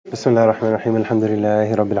بسم الله الرحمن الرحيم الحمد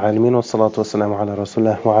لله رب العالمين والصلاة والسلام على رسول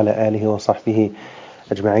الله وعلى آله وصحبه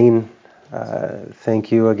أجمعين.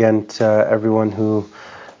 Thank you again to everyone who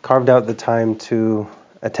carved out the time to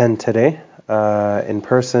attend today in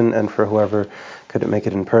person, and for whoever couldn't make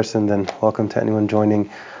it in person, then welcome to anyone joining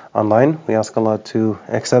online. We ask Allah to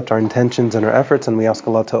accept our intentions and our efforts, and we ask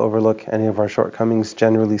Allah to overlook any of our shortcomings,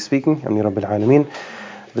 generally speaking. Ameen Rabbil Alameen.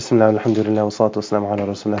 Bismillah, alhamdulillah, wa salatu wa salam ala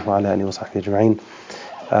rasulullah wa ala alihi wa sahbihi ajma'in.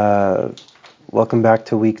 Welcome back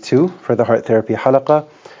to week 2 for the Heart Therapy Halaqah.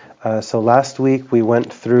 So last week we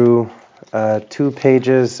went through 2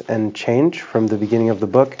 pages and change from the beginning of the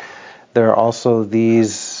book. There are also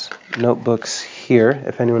these notebooks here.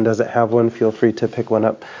 If anyone doesn't have one, feel free to pick one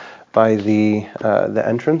up by the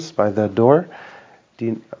entrance, by the door.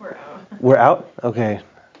 We're out. We're out? Okay.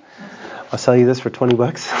 I'll sell you this for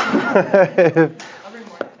 $20.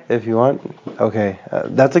 If you want. Okay.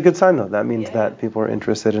 That's a good sign though. That means that people are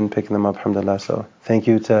interested in picking them up, alhamdulillah. So thank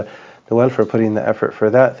you to Noel for putting the effort for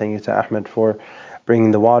that. Thank you to Ahmed for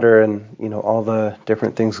bringing the water and all the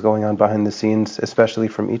different things going on behind the scenes, especially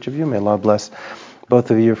from each of you. May Allah bless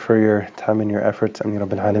both of you for your time and your efforts. Ameen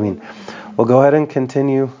Rabbil Alameen. We'll go ahead and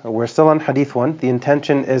continue. We're still on Hadith 1. The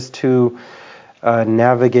intention is to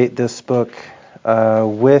navigate this book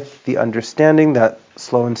with the understanding that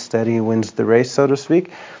slow and steady wins the race, so to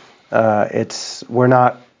speak. We're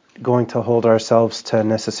not going to hold ourselves to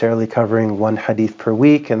necessarily covering one hadith per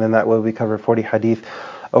week, and then that way we cover 40 hadith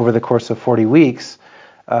over the course of 40 weeks.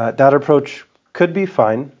 That approach could be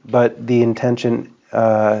fine, but the intention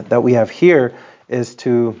that we have here is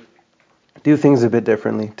to do things a bit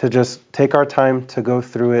differently, to just take our time to go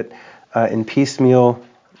through it in piecemeal,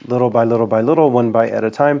 little by little by little, one bite at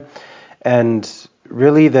a time. And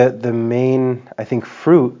really the main, I think,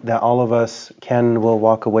 fruit that all of us will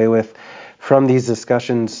walk away with from these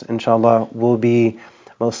discussions, inshallah, will be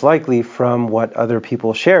most likely from what other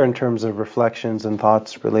people share in terms of reflections and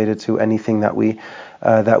thoughts related to anything that we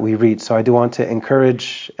read. So I do want to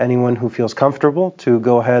encourage anyone who feels comfortable to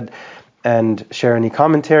go ahead and share any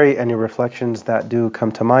commentary, any reflections that do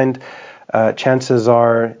come to mind. Chances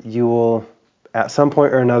are you will, at some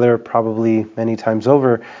point or another, probably many times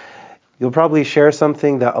over, you'll probably share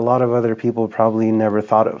something that a lot of other people probably never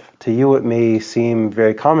thought of. To you, it may seem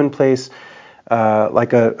very commonplace,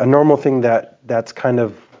 like a normal thing that's kind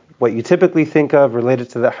of what you typically think of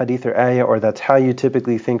related to that hadith or ayah, or that's how you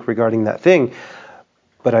typically think regarding that thing.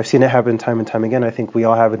 But I've seen it happen time and time again. I think we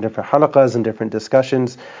all have in different halaqas and different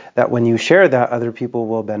discussions that when you share that, other people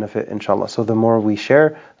will benefit, inshallah. So the more we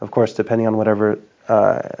share, of course, depending on whatever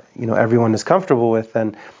everyone is comfortable with,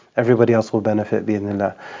 then everybody else will benefit,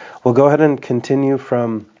 bi'idhnillah. We'll go ahead and continue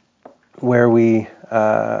from where we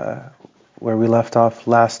left off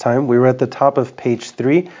last time. We were at the top of page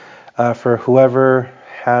 3. For whoever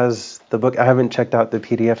has the book, I haven't checked out the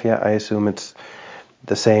PDF yet. I assume it's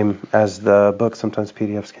the same as the book. Sometimes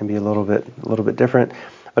PDFs can be a little bit different.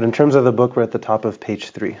 But in terms of the book, we're at the top of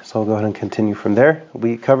page 3. So I'll go ahead and continue from there.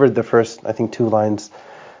 We covered the first, I think, 2 lines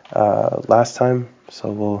last time,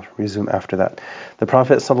 so we'll resume after that. The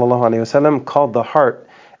Prophet ﷺ called the heart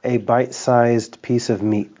a bite-sized piece of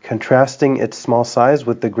meat, contrasting its small size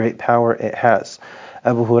with the great power it has.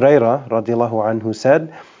 Abu Hurairah radiallahu anhu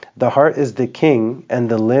said, "The heart is the king and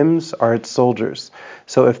the limbs are its soldiers.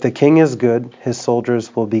 So if the king is good, his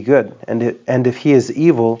soldiers will be good, and if he is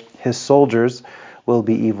evil, his soldiers will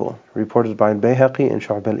be evil." Reported by Al-Bayhaqi in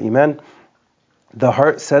Shu'ab al-Iman. The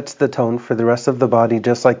heart sets the tone for the rest of the body,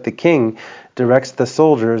 just like the king directs the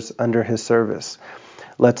soldiers under his service.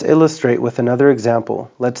 Let's illustrate with another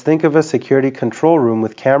example. Let's think of a security control room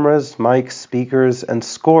with cameras, mics, speakers, and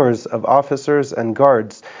scores of officers and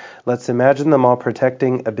guards. Let's imagine them all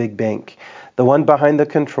protecting a big bank. The one behind the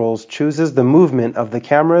controls chooses the movement of the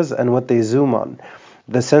cameras and what they zoom on,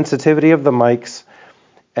 the sensitivity of the mics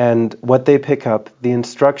and what they pick up, the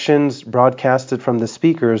instructions broadcasted from the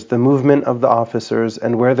speakers, the movement of the officers,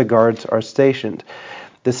 and where the guards are stationed.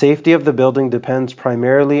 The safety of the building depends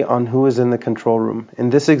primarily on who is in the control room.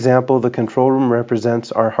 In this example, the control room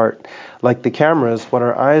represents our heart. Like the cameras, what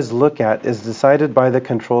our eyes look at is decided by the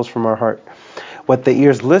controls from our heart. What the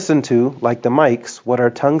ears listen to, like the mics, what our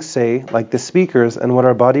tongues say, like the speakers, and what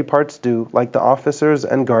our body parts do, like the officers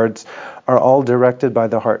and guards, are all directed by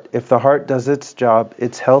the heart. If the heart does its job,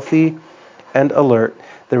 it's healthy and alert,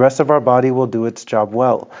 the rest of our body will do its job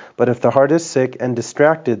well. But if the heart is sick and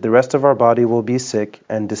distracted, the rest of our body will be sick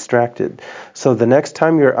and distracted. So the next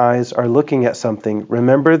time your eyes are looking at something,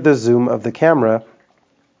 remember the zoom of the camera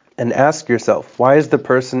and ask yourself, why is the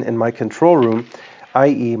person in my control room,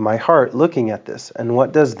 i.e. my heart, looking at this? And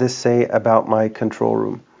what does this say about my control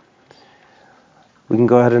room? We can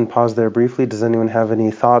go ahead and pause there briefly. Does anyone have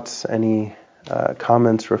any thoughts, any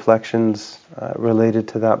comments, reflections related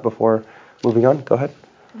to that before moving on? Go ahead.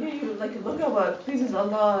 Yeah, you look at what pleases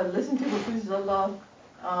Allah, listen to what pleases Allah,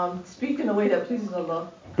 speak in a way that pleases Allah.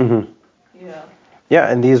 Mm-hmm. Yeah. Yeah,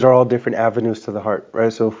 and these are all different avenues to the heart,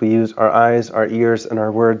 right? So if we use our eyes, our ears, and our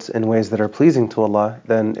words in ways that are pleasing to Allah,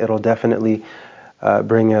 then it'll definitely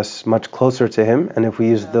bring us much closer to Him. And if we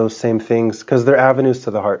use those same things, because they're avenues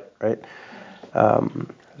to the heart, right?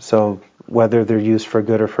 So whether they're used for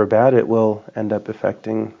good or for bad, it will end up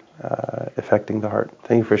affecting the heart.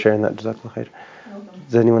 Thank you for sharing that, Jazakallah khair.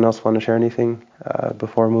 Does anyone else want to share anything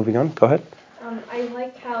before moving on? Go ahead. I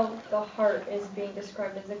like how the heart is being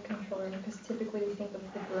described as a controller, because typically we think of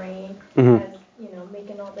the brain as,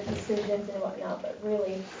 making all the decisions and whatnot, but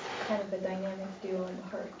really it's kind of a dynamic duo, and the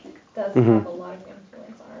heart does have a lot of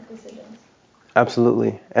influence on our decisions.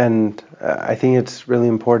 Absolutely. And I think it's really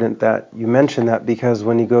important that you mention that, because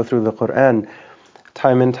when you go through the Quran,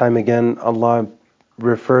 time and time again, Allah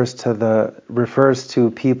refers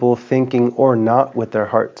to people thinking or not with their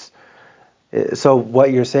hearts. So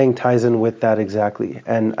what you're saying ties in with that exactly.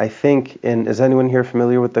 And I think, is anyone here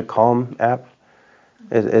familiar with the Calm app?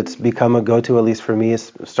 It's become a go-to, at least for me,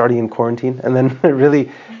 starting in quarantine. And then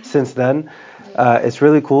really since then, it's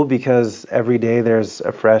really cool because every day there's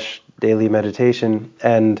a fresh daily meditation.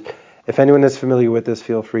 And if anyone is familiar with this,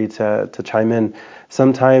 feel free to chime in.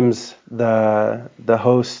 Sometimes the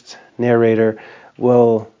host narrator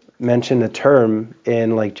will mention a term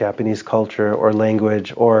in like Japanese culture or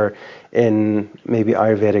language, or in maybe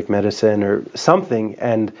Ayurvedic medicine or something,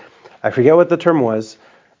 and I forget what the term was.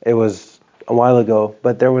 It was a while ago,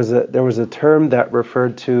 but there was a term that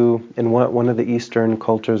referred to, in one of the Eastern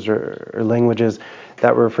cultures or languages,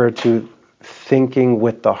 that referred to thinking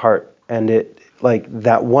with the heart, and it, like,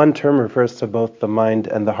 that one term refers to both the mind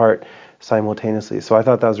and the heart simultaneously. So I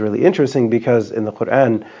thought that was really interesting, because in the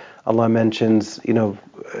Quran, Allah mentions,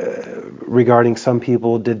 regarding some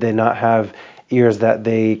people, did they not have ears that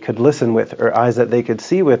they could listen with, or eyes that they could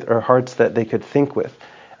see with, or hearts that they could think with?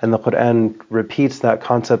 And the Quran repeats that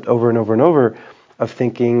concept over and over and over of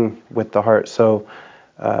thinking with the heart. So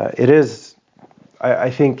it is,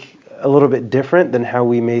 I think, a little bit different than how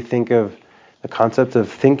we may think of the concept of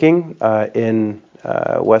thinking in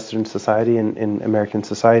Western society and in American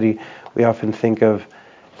society. We often think of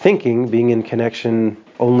thinking being in connection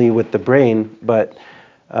only with the brain, but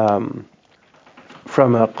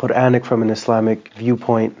from a Quranic, from an Islamic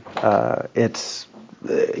viewpoint, it's,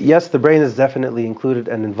 yes, the brain is definitely included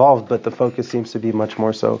and involved, but the focus seems to be much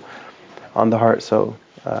more so on the heart. So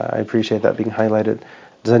I appreciate that being highlighted.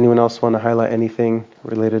 Does anyone else want to highlight anything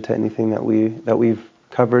related to anything that we've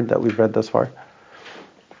covered, that we've read thus far?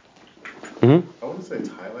 I wouldn't say it's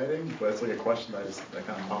highlighting, but it's like a question that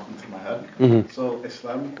kind of popped into my head. So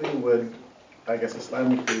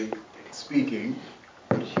Islamically speaking,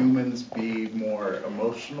 would humans be more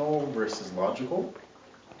emotional versus logical?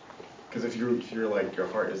 Because if you're like, your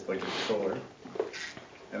heart is like a controller,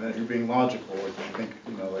 and then if you're being logical, like you think,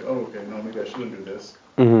 maybe I shouldn't do this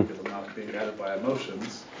because I'm not being guided by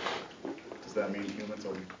emotions, does that mean humans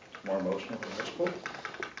are more emotional than logical?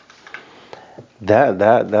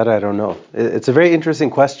 That I don't know. It's a very interesting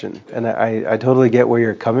question, and I totally get where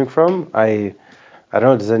you're coming from. I don't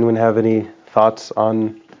know. Does anyone have any thoughts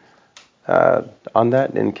on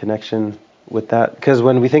that in connection with that? Because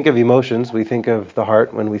when we think of emotions, we think of the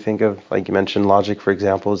heart. When we think of, like you mentioned, logic, for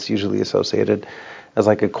example, it's usually associated as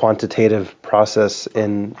like a quantitative process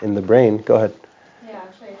in the brain. Go ahead. Yeah,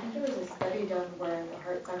 actually, I think there was a study done where the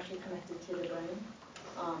heart's actually connected to the brain,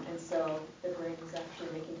 and so the brain is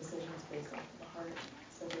actually making decisions based off of the heart.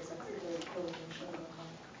 So there's actually a correlation of the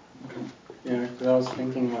heart. Yeah, because I was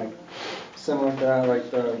thinking like similar to that,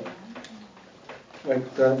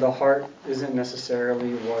 the heart isn't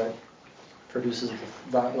necessarily what produces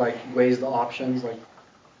weighs the options. Like,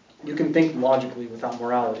 you can think logically without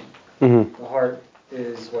morality. The heart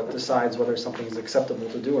is what decides whether something is acceptable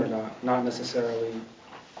to do or not. Not necessarily,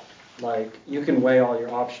 like, you can weigh all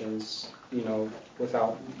your options,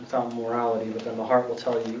 without morality, but then the heart will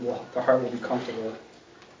tell you. The heart will be comfortable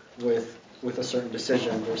with a certain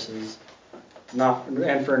decision versus not,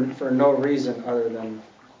 and for no reason other than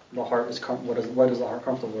the heart is what is the heart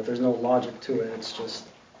comfortable with. There's no logic to it. It's just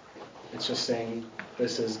saying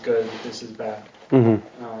this is good, this is bad.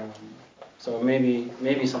 So maybe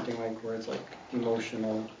something like where it's like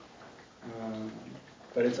emotional,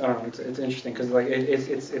 but it's, I don't know. It's interesting because like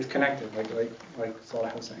it's connected. Like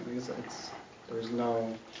Salah was saying. There's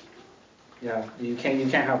no, you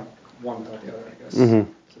can't have one without the other, I guess. To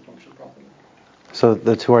function properly. So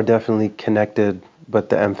the two are definitely connected but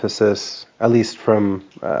the emphasis, at least from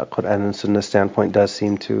Quran and Sunnah standpoint,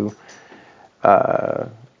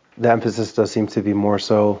 the emphasis does seem to be more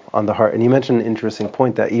so on the heart. And you mentioned an interesting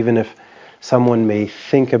point that even if someone may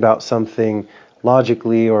think about something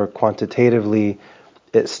logically or quantitatively,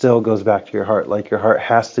 it still goes back to your heart. Like your heart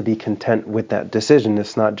has to be content with that decision.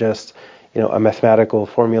 It's not just, a mathematical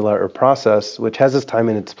formula or process, which has its time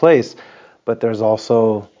and its place, but there's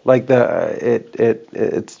also like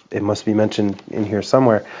it must be mentioned in here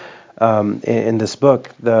somewhere. In this book,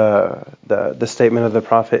 the statement of the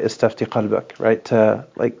Prophet is "Istafti qalbak," right?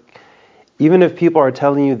 Even if people are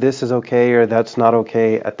telling you this is okay or that's not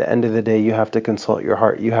okay, at the end of the day, you have to consult your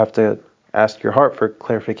heart. You have to ask your heart for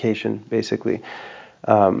clarification, basically.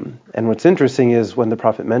 And what's interesting is when the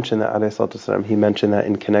Prophet mentioned that, alayhi salatu wasalam, he mentioned that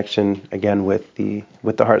in connection again with the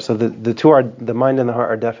heart. So the two are, the mind and the heart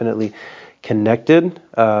are definitely connected,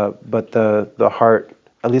 but the heart,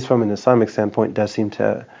 at least from an Islamic standpoint, does seem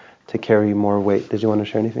to carry more weight. Did you want to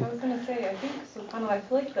share anything? I was going to say, I think, subhanAllah, I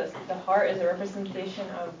feel like the heart is a representation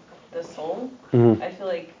of the soul. Mm-hmm. I feel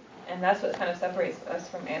like, and that's what kind of separates us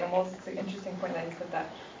from animals. It's an interesting point that you said that.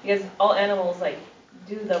 Because all animals,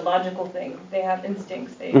 do the logical thing. They have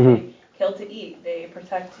instincts. They kill to eat. They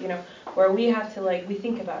protect, where we have to, we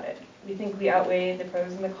think about it. We think we outweigh the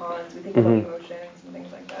pros and the cons. We think about emotions and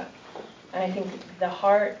things like that. And I think the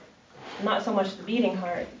heart, not so much the beating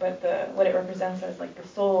heart, but what it represents as the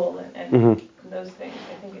soul and those things.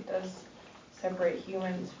 I think it does separate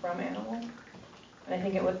humans from animals, and I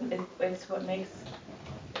think it's what makes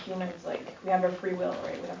humans we have a free will,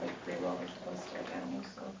 right? We have free will as opposed to animals,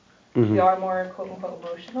 so we are more quote unquote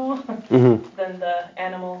emotional than the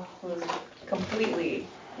animal who's completely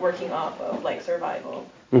working off of survival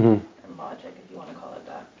and logic, if you want to call it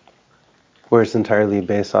that. Where it's entirely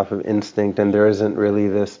based off of instinct, and there isn't really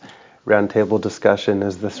this roundtable discussion,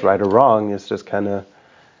 is this right or wrong? It's just kind of,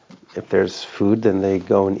 if there's food, then they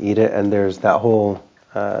go and eat it, and there's that whole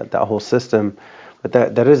system. But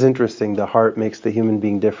that is interesting. The heart makes the human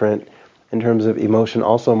being different in terms of emotion,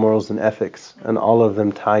 also morals and ethics, and all of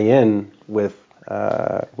them tie in with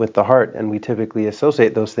the heart. And we typically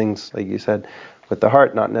associate those things, like you said, with the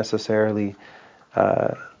heart, not necessarily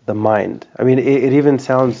the mind. I mean, it even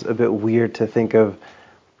sounds a bit weird to think of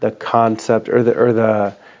the concept or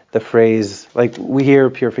the phrase, we hear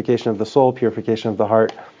purification of the soul, purification of the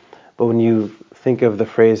heart, but when you think of the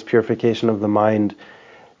phrase purification of the mind,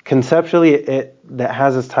 conceptually that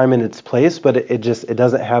has its time and its place, but it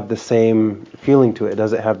doesn't have the same feeling to it. It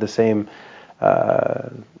doesn't have the same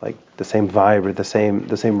the same vibe or the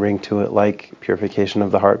same ring to it, like purification of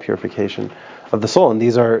the heart, purification of the soul. And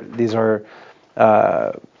these are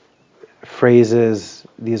phrases,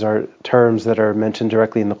 these are terms that are mentioned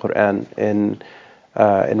directly in the Quran.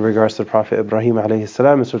 In regards to the Prophet Ibrahim alayhi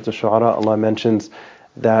salam, in Surah Al-Shu'ara, Allah mentions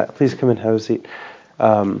that, please come and have a seat.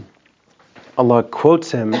 Allah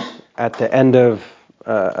quotes him at the end of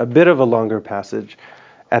a bit of a longer passage.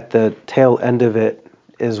 At the tail end of it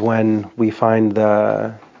is when we find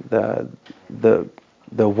the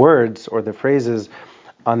words or the phrases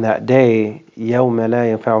on that day. يَوْمَ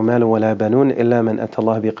لَا يَنْفَعُ مَالٌ وَلَا بَنُونَ إِلَّا مَنْ أَتَى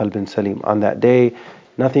اللَّهَ بِقَلْبٍ سَلِيمٍ. On that day,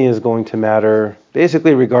 nothing is going to matter,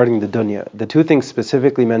 basically regarding the dunya. The two things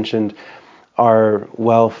specifically mentioned are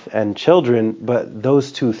wealth and children, but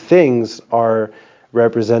those two things are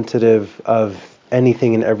representative of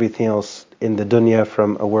anything and everything else in the dunya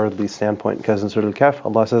from a worldly standpoint. Because in Surah Al-Kahf,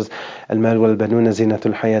 Allah says, الْمَالُ وَالْبَنُونَ زِينَةُ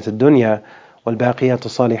الْحَيَاةِ الدُّنْيَا وَالْبَاقِيَاتُ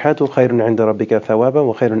الصَّالِحَاتُ خَيْرٌ عِنْدَ رَبِّكَ ثَوَابًا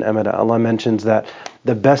وَخَيْرٌ أَمَلًا. Allah mentions that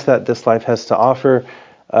the best that this life has to offer,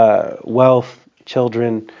 wealth,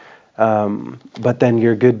 children, but then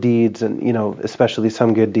your good deeds, and especially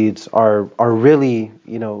some good deeds are really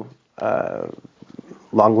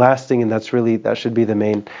long lasting, and that should be the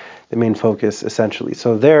main focus, essentially.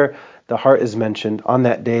 So there, the heart is mentioned on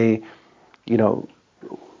that day.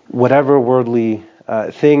 Whatever worldly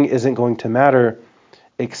thing isn't going to matter,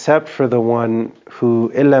 except for the one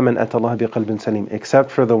who إِلَّا مَنْ أَتَى اللَّهَ بِقَلْبٍ سَلِيمٍ,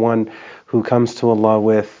 except for the one who comes to Allah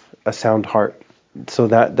with a sound heart. So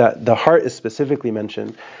that the heart is specifically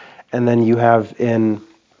mentioned. And then you have in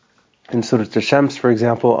Surah Al-Shams, for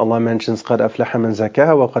example, Allah mentions قَدْ أَفْلَحَ مَنْ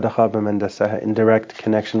زَكَّاهَا وَقَدْ خَابَ مَنْ دَسَّاهَا, in direct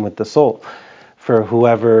connection with the soul. For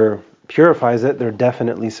whoever purifies it, they're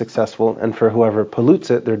definitely successful, and for whoever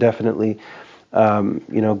pollutes it, they're definitely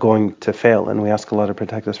going to fail. And we ask Allah to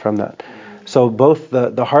protect us from that. So both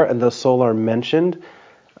the heart and the soul are mentioned,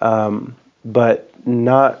 but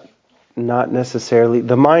not necessarily.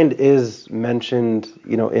 The mind is mentioned,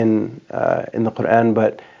 in the Quran,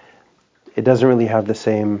 but it doesn't really have the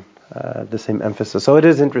same emphasis. So it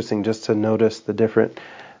is interesting just to notice the different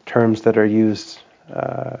terms that are used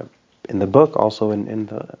in the book, also in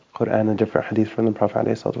the Quran and different hadith from the Prophet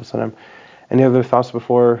ﷺ. Any other thoughts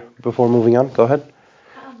before moving on? Go ahead.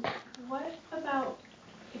 What about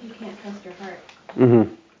if you can't trust your heart?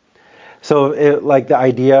 Mm-hmm. So, like the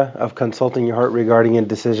idea of consulting your heart regarding a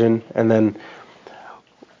decision, and then,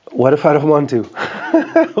 what if I don't want to?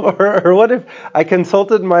 or what if I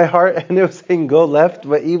consulted my heart and it was saying go left,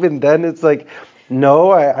 but even then it's like,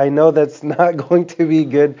 no, I know that's not going to be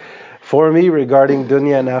good for me regarding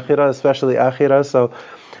dunya and akhirah, especially akhirah. So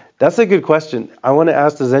that's a good question. I want to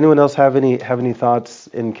ask, does anyone else have any thoughts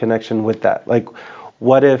in connection with that? Like,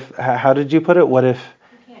 what if, how did you put it? What if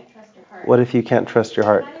you can't trust your heart? What if you can't trust your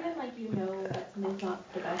heart? Not even like you know that something's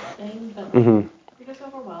not the best thing, but like, Mm-hmm. you're just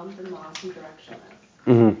overwhelmed and lost and directionless.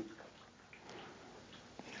 Mm-hmm.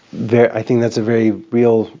 I think that's a very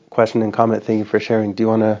real question and comment. Thank you for sharing. Do you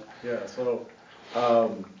want to? Yeah, so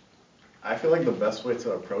I feel like the best way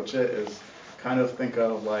to approach it is kind of think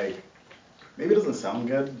of like, maybe it doesn't sound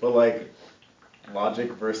good, but like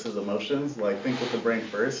logic versus emotions. Like think with the brain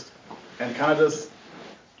first and kind of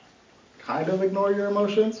ignore your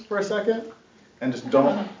emotions for a second and just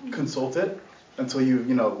don't consult it until you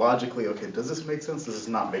logically, okay, does this make sense? Does this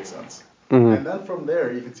not make sense? Mm-hmm. And then from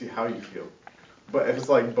there, you can see how you feel. But if it's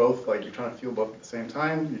like both, like you're trying to feel both at the same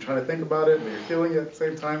time, you're trying to think about it, but you're feeling it at the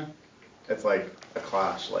same time, it's like a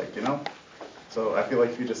clash, So I feel like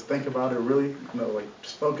if you just think about it really,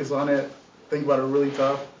 just focus on it, think about it really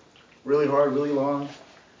tough, really hard, really long,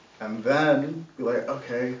 and then be like,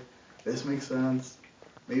 okay, this makes sense.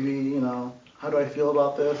 Maybe, how do I feel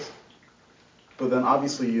about this? But then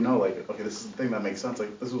obviously okay, this is the thing that makes sense.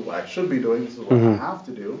 Like, this is what I should be doing. This is what I have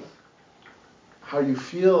to do. How you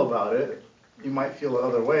feel about it, you might feel the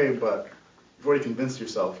other way, but you've already convinced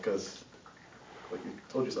yourself because, like, you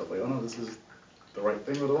told yourself, like, oh no, this is the right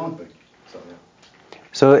thing or the wrong thing. So, yeah.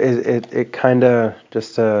 So it kind of,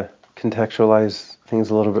 just to contextualize things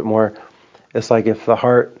a little bit more, it's like if the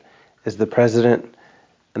heart is the president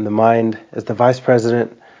and the mind is the vice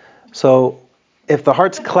president. So if the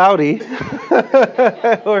heart's cloudy,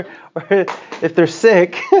 or if they're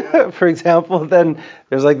sick, for example, then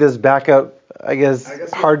there's like this backup, I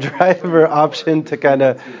guess hard drive or option to kind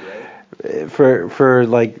of, for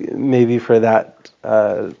like maybe for that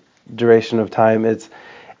duration of time. It's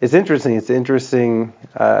interesting. It's an interesting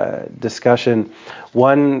discussion.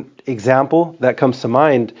 One example that comes to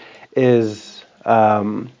mind is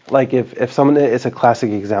like if someone, it's a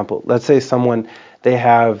classic example. Let's say someone, they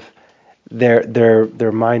have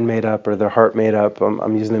their mind made up or their heart made up.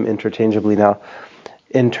 I'm using them interchangeably now.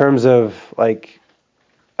 In terms of like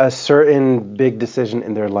a certain big decision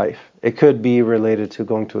in their life. It could be related to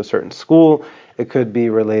going to a certain school. It could be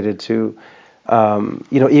related to,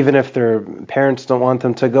 even if their parents don't want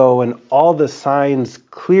them to go, and all the signs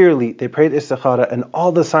clearly, they prayed istikhara, and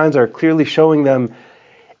all the signs are clearly showing them,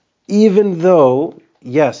 even though,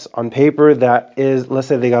 yes, on paper that is, let's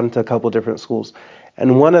say they got into a couple different schools,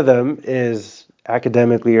 and one of them is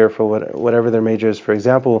academically or for whatever their major is, for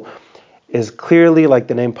example, is clearly like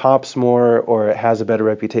the name pops more or it has a better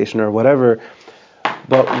reputation or whatever.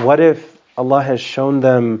 But what if Allah has shown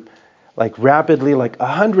them like rapidly like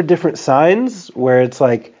 100 different signs where it's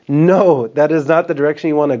like, no, that is not the direction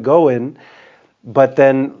you want to go in. But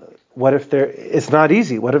then what if it's not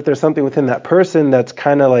easy? What if there's something within that person that's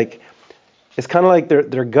kind of like, it's kind of like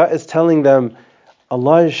their gut is telling them,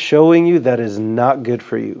 Allah is showing you that is not good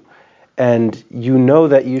for you. And you know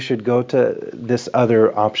that you should go to this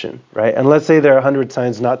other option, right? And let's say there are 100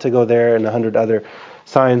 signs not to go there and 100 other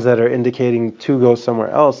signs that are indicating to go somewhere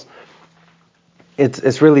else.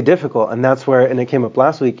 It's really difficult. And that's where, and it came up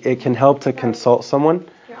last week, it can help to consult someone.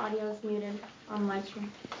 Your audio is muted on live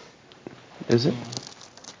stream. Is it?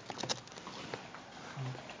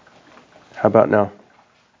 How about now?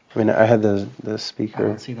 I mean, I had the speaker. I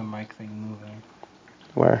don't see the mic thing moving.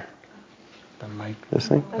 Where? The mic. This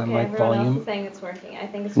thing? Okay, The mic everyone volume. else is saying it's working. I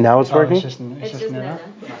think it's Now it's working? It's just Nana?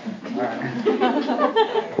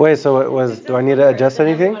 Nana. Wait, so it was, do I need to adjust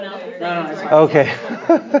anything? Okay.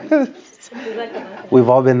 We've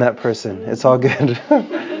all been that person. It's all good.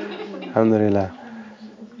 Alhamdulillah.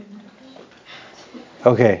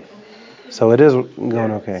 Okay. So it is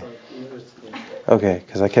going okay. Okay,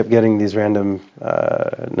 because I kept getting these random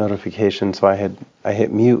notifications, so I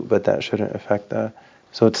hit mute, but that shouldn't affect that.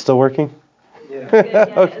 So it's still working?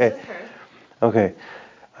 Yeah. Okay. Okay.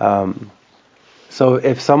 So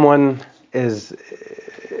if someone is,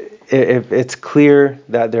 if it's clear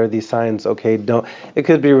that there are these signs, okay, it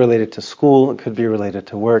could be related to school, it could be related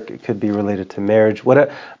to work, it could be related to marriage,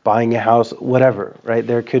 buying a house, whatever, right?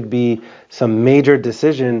 There could be some major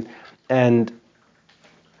decision, and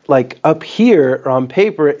like up here or on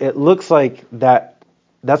paper, it looks like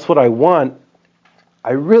that's what I want.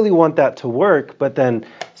 I really want that to work, but then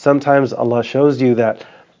sometimes Allah shows you that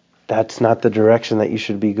that's not the direction that you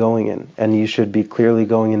should be going in, and you should be clearly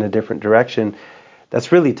going in a different direction.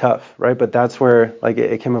 That's really tough, right? But that's where, like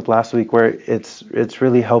it came up last week, where it's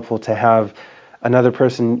really helpful to have another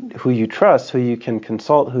person who you trust, who you can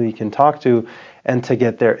consult, who you can talk to, and to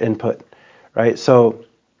get their input, right? So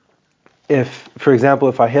if, for example,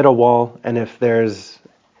 if I hit a wall, and if there's,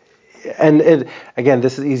 and it, again,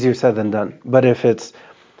 this is easier said than done, but if it's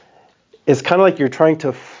kind of like you're trying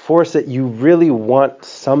to force it, you really want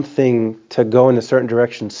something to go in a certain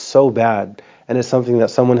direction so bad, and it's something that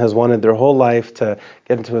someone has wanted their whole life, to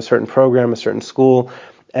get into a certain program, a certain school,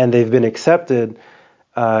 and they've been accepted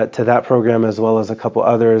to that program as well as a couple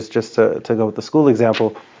others, just to go with the school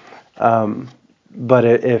example. But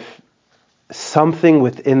if something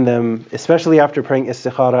within them, especially after praying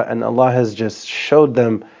istikhara, and Allah has just showed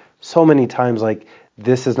them so many times, like,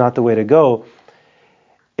 this is not the way to go,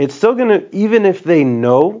 it's still going to, even if they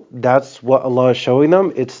know that's what Allah is showing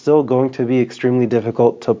them, it's still going to be extremely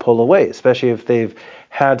difficult to pull away, especially if they've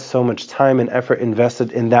had so much time and effort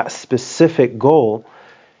invested in that specific goal.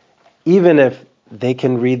 Even if they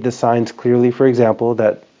can read the signs clearly, for example,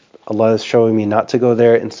 that Allah is showing me not to go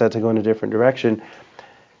there, instead to go in a different direction,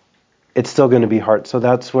 it's still going to be hard. So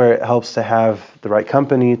that's where it helps to have the right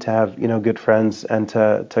company, to have, good friends, and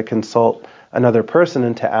to consult another person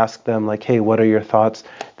and to ask them, like, hey, what are your thoughts?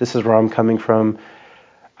 This is where I'm coming from.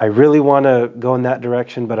 I really want to go in that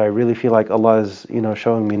direction, but I really feel like Allah is,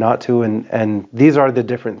 showing me not to. And these are the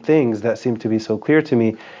different things that seem to be so clear to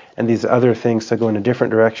me. And these other things to go in a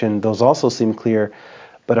different direction, those also seem clear,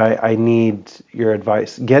 but I need your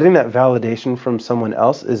advice. Getting that validation from someone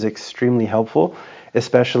else is extremely helpful,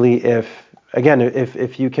 especially if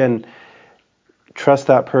you can trust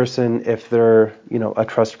that person, if they're, a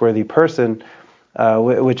trustworthy person,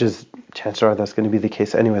 which is, chances are that's going to be the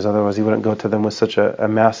case anyways, otherwise you wouldn't go to them with such a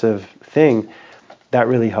massive thing. That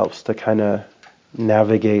really helps to kind of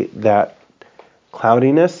navigate that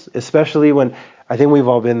cloudiness, especially when, I think we've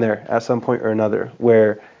all been there at some point or another,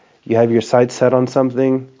 where you have your sights set on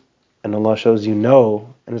something and Allah shows you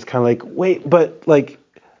no, and it's kind of like, wait, but like,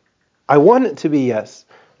 I want it to be yes,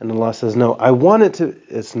 and Allah says no, I want it to,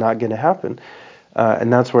 it's not going to happen.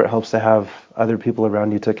 And that's where it helps to have other people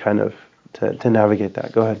around you to kind of to navigate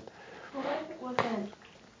that. Go ahead. Well, what if it wasn't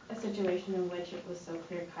a situation in which it was so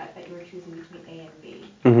clear cut that you were choosing between A and B?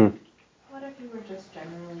 Mm-hmm. What if you were just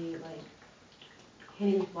generally like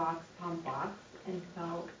hitting blocks upon blocks and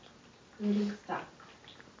felt really stuck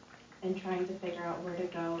and trying to figure out where to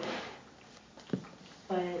go,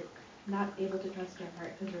 but not able to trust your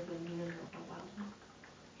heart because you're feeling really overwhelmed?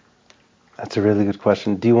 That's a really good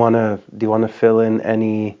question. Do you want to fill in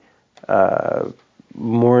any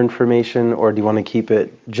more information, or do you want to keep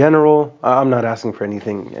it general? I'm not asking for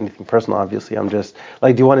anything personal, obviously. I'm just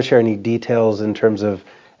like, do you want to share any details in terms of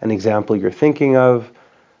an example you're thinking of,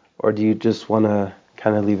 or do you just want to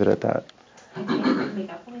kind of leave it at that? I can't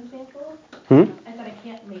make up an example. I said I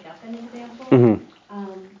can't make up an example. Mm-hmm.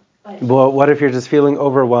 But well, what if you're just feeling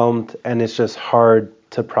overwhelmed and it's just hard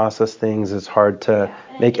to process things? It's hard to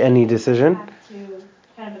make any decision. Back to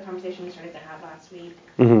kind of the conversation we started to have last week.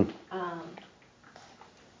 Mm-hmm.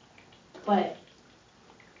 But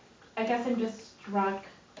I guess I'm just struck.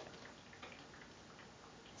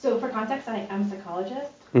 So for context, I'm a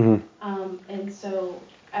psychologist. Mm-hmm. And so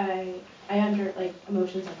I under like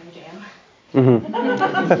emotions are my jam. Mm-hmm.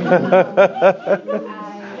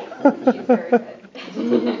 She's very good.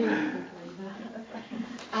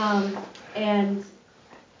 And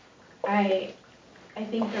I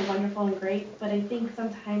think they're wonderful and great, but I think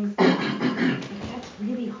sometimes it gets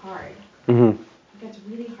really hard. Mm-hmm. It gets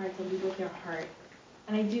really hard to lead with your heart.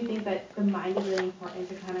 And I do think that the mind is really important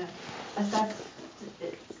to kind of assess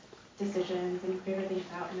its decisions and figure things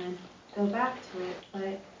out and then go back to it.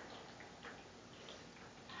 But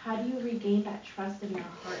how do you regain that trust in your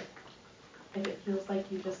heart if it feels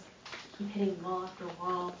like you just keep hitting wall after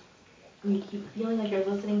wall and you keep feeling like you're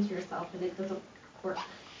listening to yourself and it doesn't work?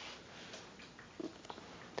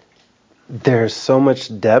 There's so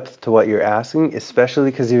much depth to what you're asking,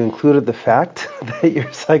 especially because you included the fact that you're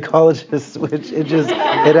a psychologist, which it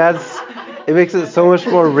makes it so much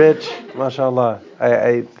more rich. MashaAllah.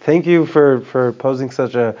 I thank you for posing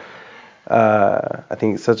such a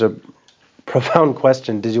such a profound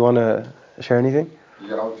question. Did you want to share anything?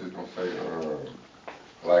 Yeah, I was just gonna say,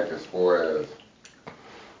 like as far as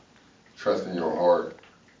trusting your heart,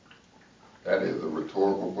 that is a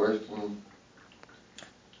rhetorical question.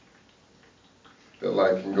 that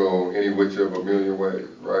like can go any which of a million ways,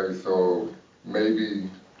 right? So maybe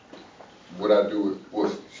what I do,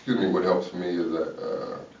 what helps me is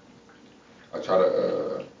that I try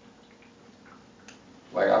to,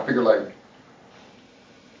 I figure like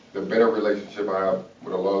the better relationship I have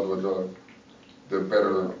with Allah, the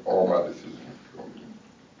better all my decisions are going to be.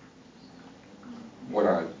 When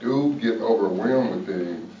I do get overwhelmed with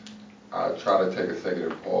things, I try to take a second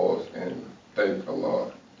and pause and thank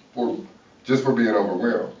Allah for being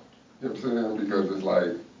overwhelmed. You know what I'm saying? Because it's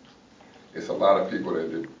like, it's a lot of people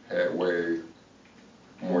that have had way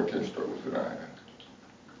more intense struggles than I had.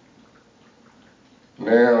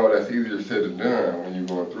 Now that's easier said than done when you're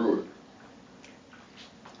going through it.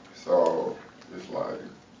 So it's like,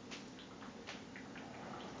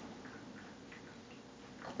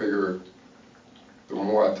 I figure the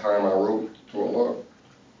more time I wrote to Allah,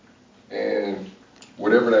 and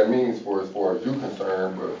whatever that means as far as you're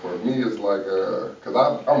concerned, but for me it's like, cause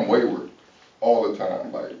I'm wayward all the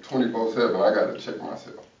time, like 24/7, I gotta check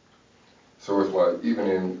myself. So it's like,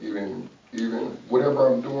 even whatever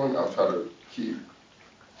I'm doing, I'll try to keep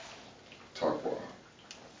taqwa.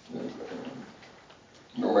 You know what I'm saying?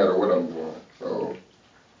 No matter what I'm doing. So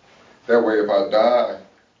that way if I die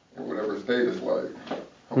in whatever state it's like,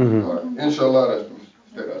 inshallah that's the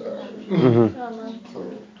state I die. So,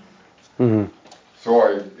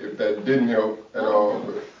 sorry if that didn't help at all.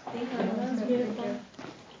 But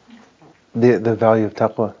the value of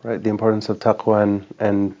taqwa, right? The importance of taqwa,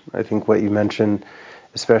 and I think what you mentioned,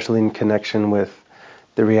 especially in connection with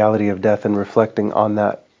the reality of death and reflecting on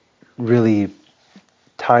that, really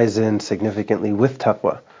ties in significantly with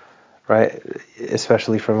taqwa, right?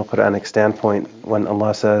 Especially from a Quranic standpoint, when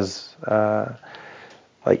Allah says, have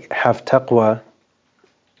taqwa,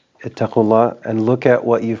 ittaqullah, and look at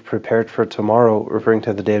what you've prepared for tomorrow, referring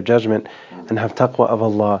to the Day of Judgment, and have taqwa of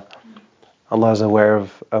Allah. Allah is aware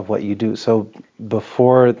of what you do. So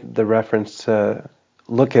before the reference to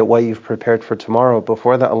look at what you've prepared for tomorrow,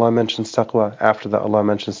 before that Allah mentions taqwa, after that Allah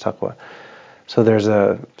mentions taqwa. So there's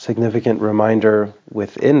a significant reminder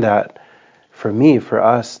within that, for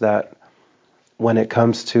us, that when it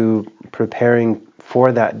comes to preparing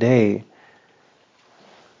for that day,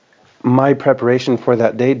 my preparation for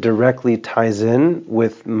that day directly ties in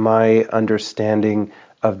with my understanding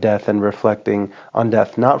of death and reflecting on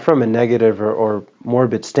death, not from a negative or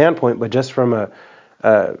morbid standpoint, but just from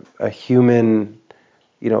a human,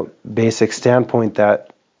 basic standpoint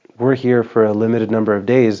that we're here for a limited number of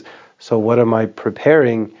days. So what am I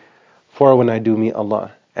preparing for when I do meet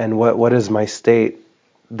Allah? And what is my state,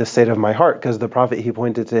 the state of my heart? Because the Prophet, he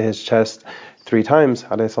pointed to his chest 3 times,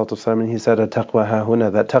 and he said, "Taqwa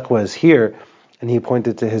hahuna," that taqwa is here. And he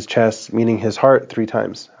pointed to his chest, meaning his heart, 3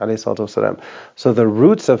 times. So the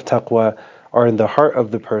roots of taqwa are in the heart of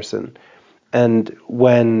the person. And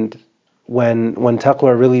when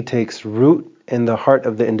taqwa really takes root in the heart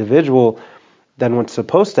of the individual, then what's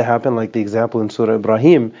supposed to happen, like the example in Surah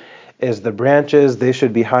Ibrahim, is the branches, they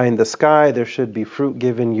should be high in the sky, there should be fruit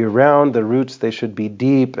given year round, the roots, they should be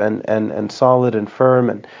deep and solid and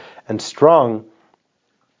firm and strong.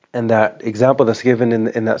 And that example that's given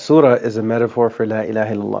in that surah is a metaphor for La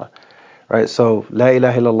ilaha illallah, right? So La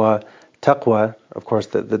ilaha illallah, taqwa, of course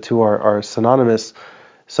the two are synonymous.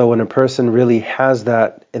 So when a person really has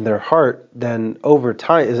that in their heart, then over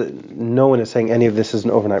time, no one is saying any of this is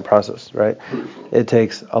an overnight process, right? It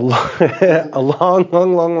takes a long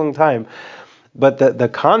time. But the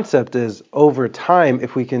concept is, over time,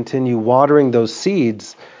 if we continue watering those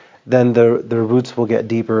seeds, then the roots will get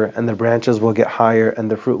deeper and the branches will get higher and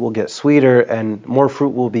the fruit will get sweeter and more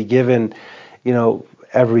fruit will be given,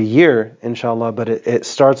 every year, inshallah. But it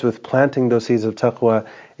starts with planting those seeds of taqwa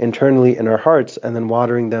internally in our hearts and then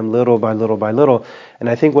watering them little by little by little. And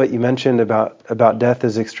I think what you mentioned about death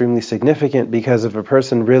is extremely significant, because if a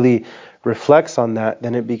person really reflects on that,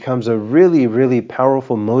 then it becomes a really, really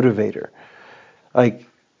powerful motivator. Like,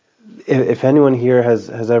 if anyone here has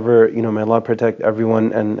ever, may Allah protect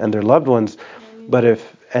everyone and their loved ones, but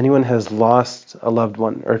if anyone has lost a loved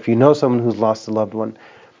one, or if you know someone who's lost a loved one,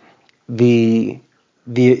 the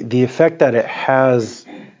effect that it has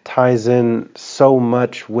ties in so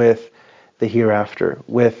much with the hereafter,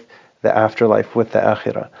 with the afterlife, with the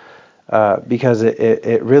akhirah, because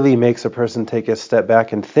it really makes a person take a step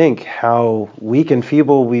back and think how weak and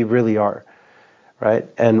feeble we really are, right?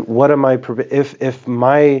 And what am I, if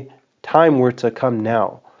my time were to come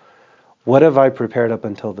now, what have I prepared up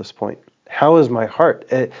until this point? How is my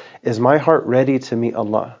heart? Is my heart ready to meet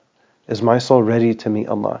Allah? Is my soul ready to meet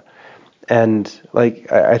Allah? And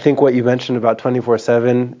I think what you mentioned about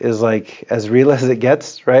 24/7 is as real as it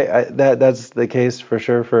gets, right? That's the case for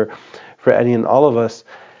sure for for any and all of us.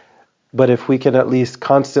 But if we can at least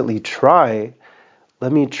constantly try,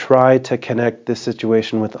 let me try to connect this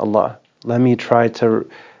situation with Allah. Let me try to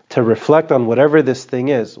reflect on whatever this thing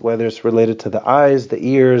is, whether it's related to the eyes, the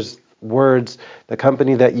ears, words, the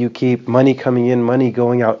company that you keep, money coming in, money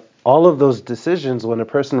going out. All of those decisions, when a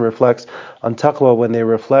person reflects on taqwa, when they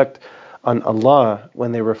reflect on Allah,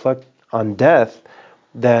 when they reflect on death,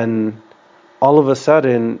 then all of a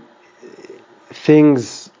sudden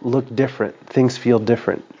things look different. Things feel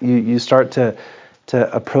different. You start to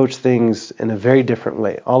approach things in a very different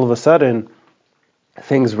way. All of a sudden,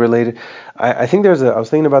 things related. I think I was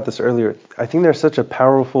thinking about this earlier. I think there's such a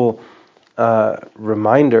powerful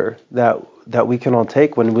reminder that we can all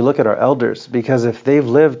take when we look at our elders, because if they've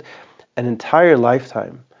lived an entire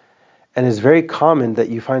lifetime, and it's very common that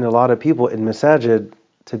you find a lot of people in masajid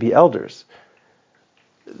to be elders.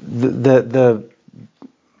 The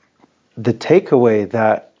takeaway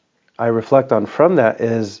that I reflect on from that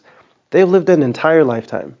is they've lived an entire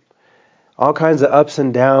lifetime, all kinds of ups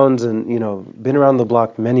and downs, and been around the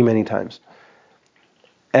block many, many times.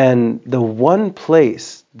 And the one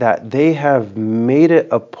place that they have made it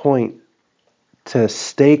a point to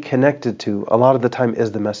stay connected to a lot of the time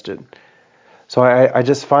is the masjid. So I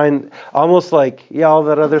just find almost like, all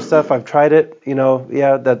that other stuff, I've tried it,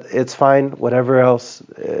 that it's fine, whatever else,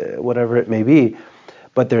 whatever it may be.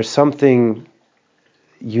 But there's something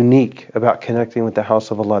unique about connecting with the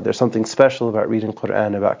house of Allah. There's something special about reading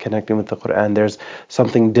Quran, about connecting with the Quran. There's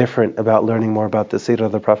something different about learning more about the seerah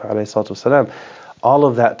of the Prophet ﷺ. All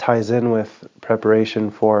of that ties in with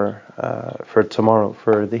preparation for tomorrow,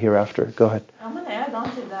 for the hereafter. Go ahead. I'm going to add on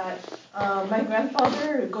to that. My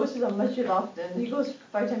grandfather goes to the masjid often. He goes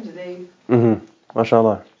 5 times a day.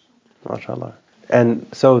 MashaAllah. MashaAllah.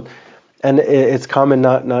 And it's common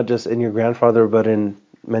not just in your grandfather, but in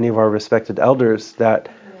many of our respected elders, that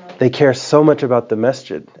they care so much about the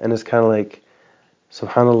masjid. And it's kind of like,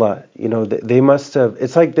 subhanAllah, they must have,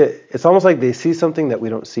 it's almost like they see something that we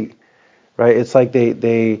don't see. Right? It's like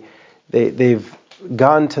they've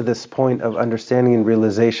gotten to this point of understanding and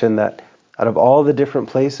realization that out of all the different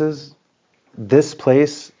places, this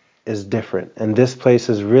place is different, and this place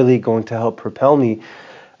is really going to help propel me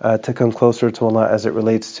to come closer to Allah as it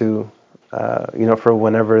relates to, for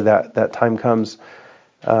whenever that time comes,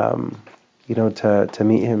 to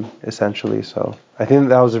meet Him, essentially. So I think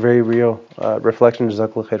that was a very real reflection.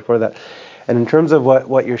 Jazakallah khair for that. And in terms of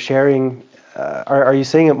what you're sharing, are you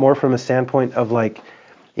saying it more from a standpoint of like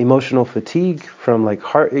emotional fatigue, from like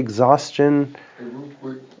heart exhaustion? Hey, real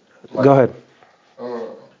quick. Go ahead.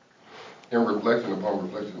 In reflection upon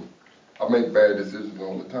reflection, I make bad decisions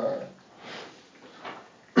all the time.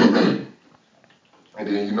 And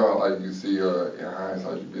then like you see in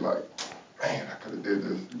hindsight, you be like, man, I could have did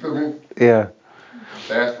this. You feel me? Yeah.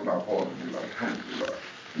 That's what I want to be like.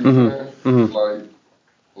 You know what I'm saying? It's like,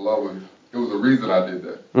 love it. It was the reason I did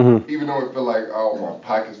that. Even though it felt like, my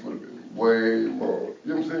pockets would have been way more,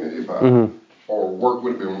 you know what I'm saying? If I, or work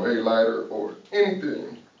would have been way lighter, or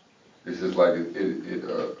anything. It's just like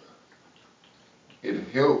it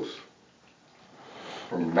helps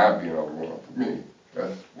from not being overwhelmed. For me,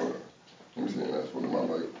 that's what I'm saying. That's one of my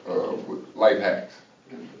life hacks.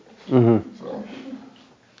 So.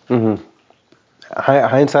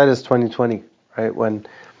 Hindsight is 20/20, right? When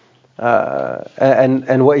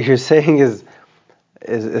and what you're saying is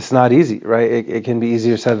it's not easy, right? It can be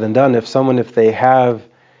easier said than done. If they have,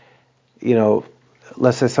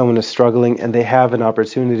 let's say someone is struggling and they have an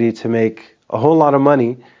opportunity to make a whole lot of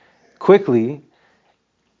money quickly,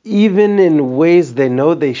 even in ways they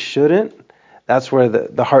know they shouldn't, that's where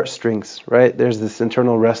the heart strings, right? There's this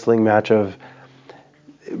internal wrestling match of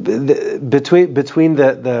between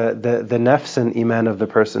the nafs and iman of the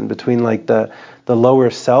person, between like the lower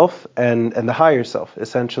self and the higher self,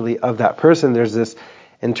 essentially, of that person. There's this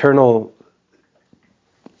internal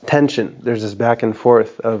tension. There's this back and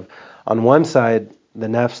forth of, on one side, the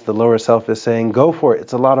nafs, the lower self, is saying, go for it.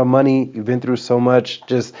 It's a lot of money. You've been through so much.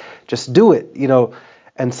 Just do it,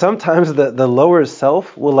 And sometimes the lower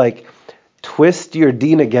self will like twist your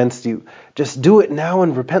deen against you. Just do it now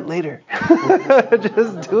and repent later.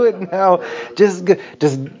 Just do it now. Just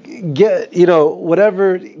get,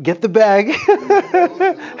 whatever, get the bag.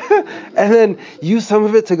 And then use some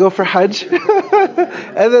of it to go for Hajj.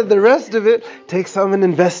 And then the rest of it, take some and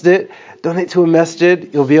invest it. Donate to a masjid.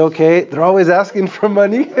 You'll be okay. They're always asking for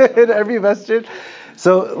money in every masjid.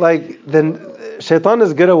 So then shaitan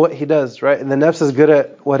is good at what he does, right? And the nafs is good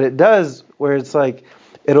at what it does, where it's like,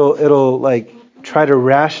 it'll like try to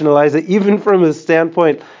rationalize it, even from a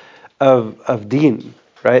standpoint of deen,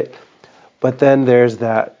 right? But then there's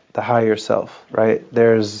that the higher self, right?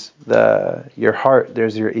 There's your heart,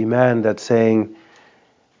 there's your iman that's saying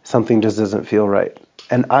something just doesn't feel right.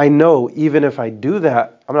 And I know even if I do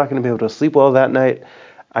that, I'm not going to be able to sleep well that night.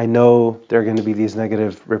 I know there are going to be these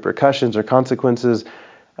negative repercussions or consequences.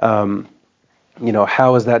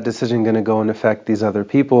 How is that decision going to go and affect these other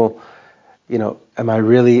people? Am I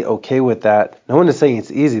really okay with that? No one is saying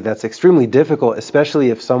it's easy. That's extremely difficult, especially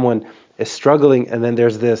if someone is struggling and then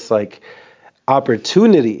there's this like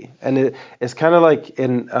opportunity. And it's kind of like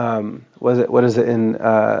in, what is it in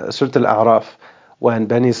Surah Al-A'raf, when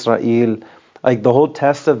Bani Israel, like the whole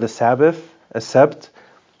test of the Sabbath, Sebt,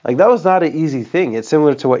 like that was not an easy thing. It's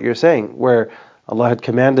similar to what you're saying, where Allah had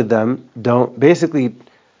commanded them, basically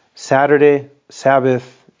Saturday,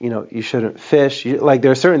 Sabbath, you shouldn't fish. Like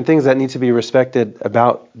there are certain things that need to be respected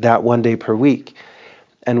about that one day per week.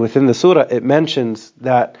 And within the surah, it mentions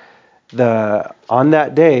that on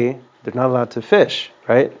that day, they're not allowed to fish,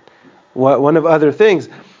 right? One of other things.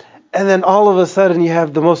 And then all of a sudden you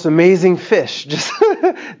have the most amazing fish. Just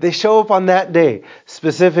they show up on that day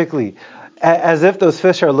specifically, as if those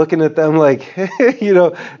fish are looking at them like,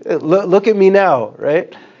 look at me now,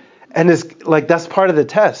 right? And it's like that's part of the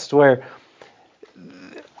test, where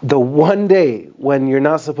the one day when you're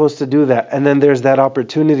not supposed to do that, and then there's that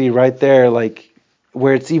opportunity right there, like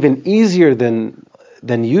where it's even easier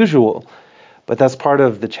than usual. But that's part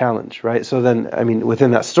of the challenge, right? So then,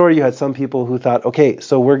 within that story, you had some people who thought, okay,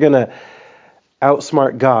 so we're going to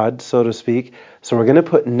outsmart God, so to speak. So we're going to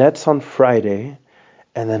put nets on Friday,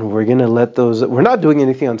 and then we're going to we're not doing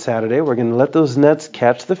anything on Saturday. We're going to let those nets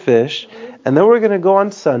catch the fish, and then we're going to go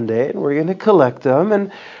on Sunday, and we're going to collect them,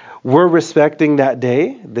 and we're respecting that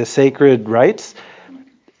day, the sacred rites,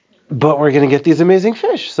 but we're going to get these amazing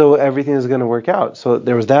fish. So everything is going to work out. So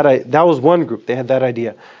there was that was one group. They had that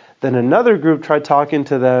idea. Then another group tried talking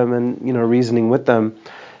to them and, reasoning with them.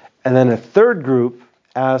 And then a third group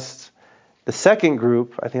asked the second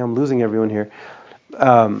group, I think I'm losing everyone here.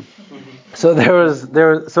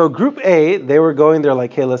 So group A, they were going there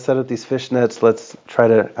like, hey, let's set up these fish nets. Let's try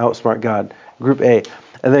to outsmart God. Group A.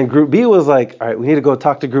 And then group B was like, all right, we need to go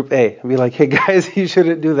talk to group A and be like, hey guys, you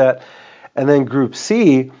shouldn't do that. And then group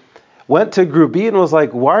C went to group B and was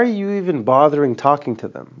like, why are you even bothering talking to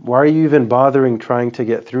them? Why are you even bothering trying to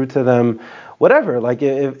get through to them? Whatever, like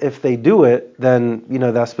if they do it, then,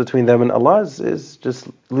 that's between them and Allah, is just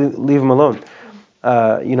leave them alone.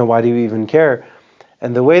 Why do you even care?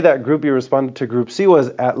 And the way that group B responded to group C was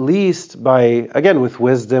at least by, again, with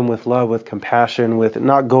wisdom, with love, with compassion, with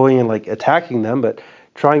not going and like attacking them, but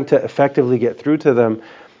trying to effectively get through to them.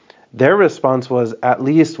 Their response was, at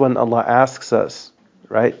least when Allah asks us,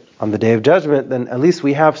 right, on the Day of Judgment, then at least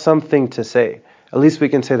we have something to say. At least we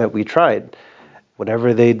can say that we tried.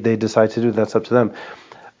 Whatever they decide to do, that's up to them.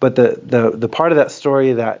 But the part of that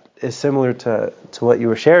story that is similar to what you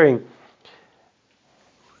were sharing,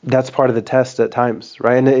 that's part of the test at times,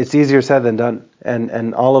 right? And it's easier said than done.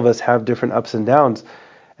 And all of us have different ups and downs.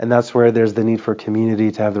 And that's where there's the need for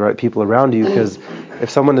community, to have the right people around you. Because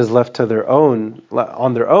if someone is left on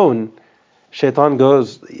their own, Shaitan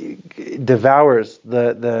devours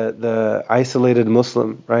the isolated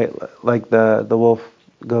Muslim, right? Like the wolf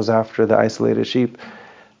goes after the isolated sheep.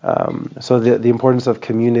 So the importance of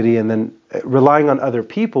community, and then relying on other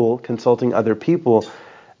people, consulting other people,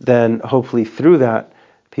 then hopefully through that,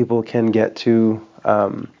 people can get to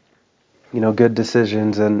good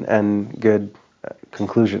decisions and good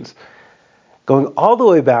conclusions. Going all the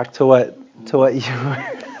way back to what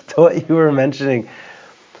you were mentioning.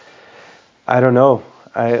 I don't know.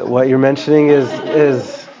 What you're mentioning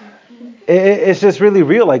is it's just really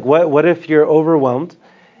real. Like what if you're overwhelmed,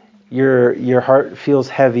 your heart feels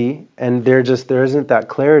heavy, and there isn't that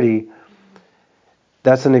clarity.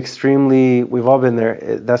 That's we've all been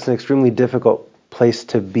there. That's an extremely difficult place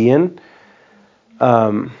to be in.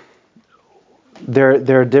 There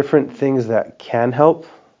are different things that can help.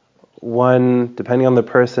 One, depending on the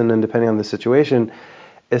person and depending on the situation,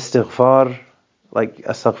 istighfar, like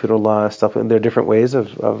astaghfirullah, there are different ways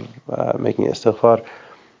of making istighfar.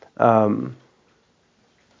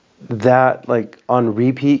 That, like on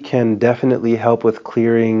repeat, can definitely help with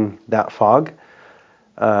clearing that fog.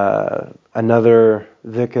 Another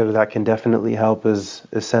dhikr that can definitely help is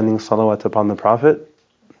sending salawat upon the Prophet,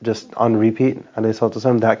 just on repeat, alayhi salatu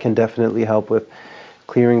wasalam. That can definitely help with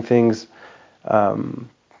clearing things.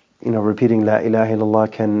 Repeating La ilaha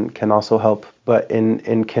illallah can also help, but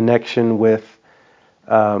in connection with,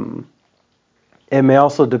 it may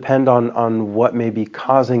also depend on what may be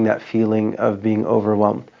causing that feeling of being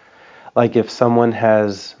overwhelmed. Like if someone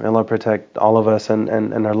has, may Allah protect all of us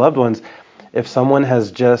and our loved ones, if someone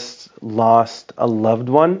has just lost a loved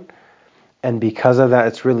one, and because of that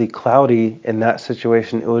it's really cloudy, in that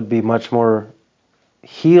situation it would be much more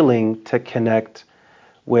healing to connect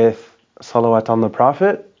with salawat on the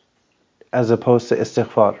Prophet as opposed to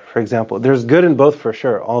istighfar, for example. There's good in both for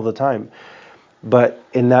sure, all the time. But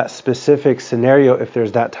in that specific scenario, if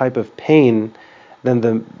there's that type of pain, then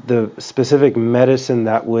the specific medicine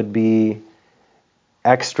that would be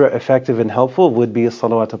extra effective and helpful would be a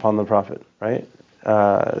salawat upon the Prophet, right?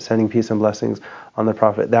 Sending peace and blessings on the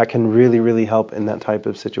Prophet. That can really, really help in that type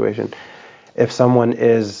of situation. If someone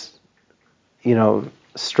is,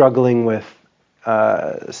 struggling with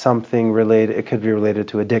something related, it could be related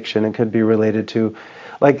to addiction, it could be related to,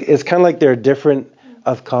 it's kind of like there are different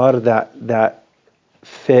adhkar that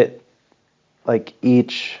fit like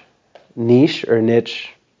each niche or niche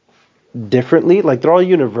differently. Like they're all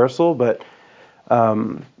universal, but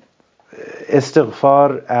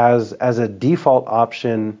istighfar as a default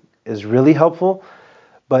option is really helpful.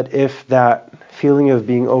 But if that feeling of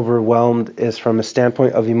being overwhelmed is from a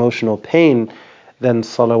standpoint of emotional pain, then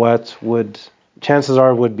salawat chances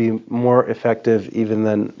are would be more effective even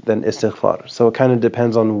than istighfar. So it kind of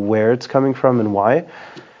depends on where it's coming from and why.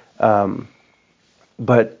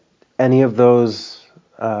 But any of those,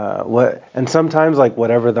 and sometimes like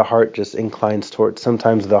whatever the heart just inclines towards.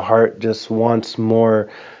 Sometimes the heart just wants more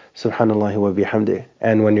subhanallah wa bihamdi.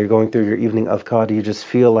 And when you're going through your evening adhkar, you just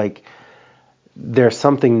feel like there's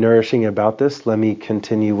something nourishing about this. Let me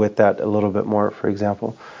continue with that a little bit more, for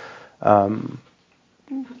example.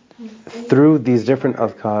 Through these different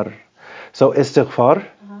adhkar. So istighfar,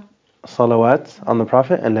 salawat on the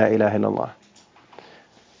Prophet, and la ilaha illallah.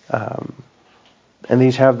 And they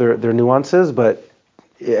each have their nuances,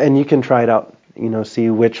 and you can try it out, see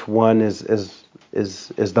which one is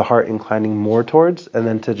the heart inclining more towards, and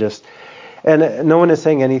then and no one is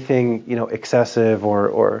saying anything, excessive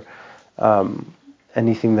or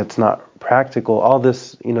anything that's not practical. All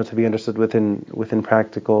this, to be understood within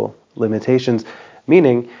practical limitations,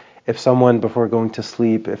 meaning if someone before going to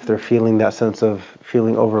sleep, if they're feeling that sense of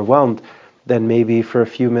feeling overwhelmed, then maybe for a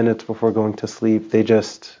few minutes before going to sleep, they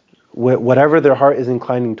just, whatever their heart is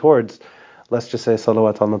inclining towards, let's just say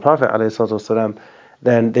salawat on the Prophet ﷺ,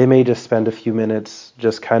 then they may just spend a few minutes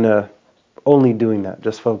just kind of only doing that,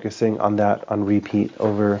 just focusing on that, on repeat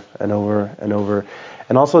over and over and over.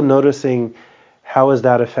 And also noticing how is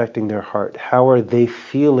that affecting their heart? How are they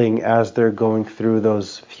feeling as they're going through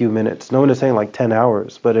those few minutes? No one is saying like 10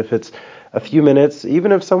 hours, but if it's a few minutes,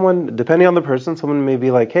 even if someone, depending on the person, someone may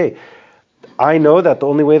be like, hey, I know that the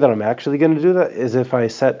only way that I'm actually going to do that is if I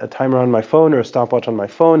set a timer on my phone or a stopwatch on my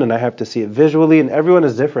phone and I have to see it visually, and everyone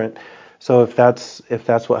is different. So if that's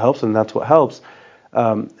what helps, then that's what helps.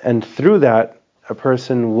 And through that, a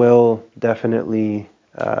person will definitely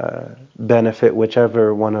benefit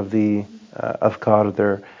whichever one of the adhkar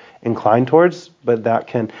they're inclined towards. But that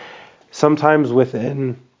can sometimes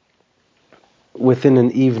within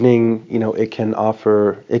an evening, it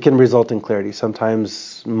can result in clarity.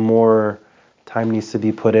 Sometimes more time needs to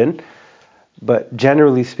be put in, but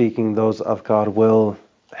generally speaking, those adhkar will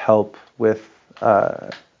help with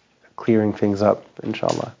clearing things up,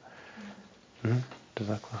 inshallah.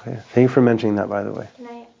 Thank you for mentioning that, by the way. Can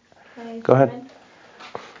I Go ahead.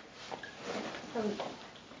 To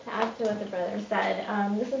add to what the brother said,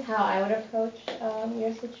 this is how I would approach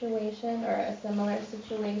your situation or a similar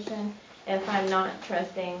situation. If I'm not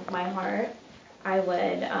trusting my heart, I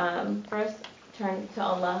would first turn to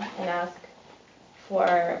Allah and ask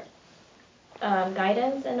for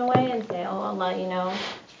guidance in a way, and say, oh Allah,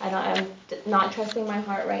 I'm not trusting my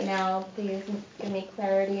heart right now. Please give me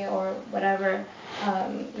clarity or whatever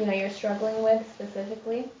you're struggling with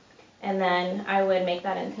specifically. And then I would make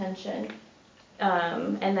that intention,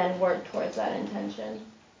 and then work towards that intention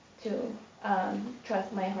to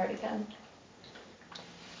trust my heart again.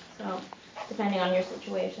 So, depending on your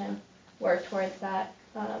situation, work towards that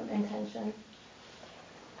intention.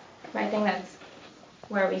 But I think that's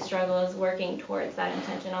where we struggle, is working towards that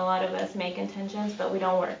intention. A lot of us make intentions, but we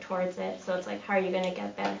don't work towards it. So it's like, how are you going to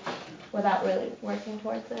get there without really working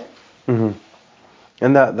towards it? Mm-hmm.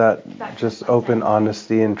 And that just open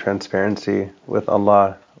honesty and transparency with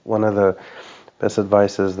Allah. One of the best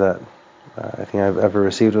advices that I think I've ever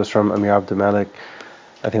received was from Amir Abdul Malik.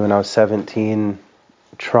 I think when I was 17,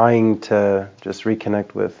 trying to just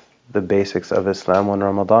reconnect with the basics of Islam one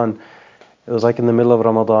Ramadan. It was like in the middle of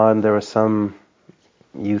Ramadan, there was some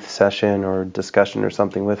youth session or discussion or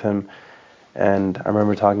something with him, and I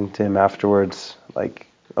remember talking to him afterwards, like,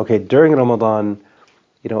 okay, during Ramadan,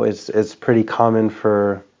 it's pretty common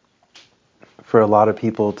for a lot of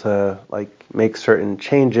people to like make certain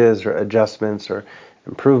changes or adjustments or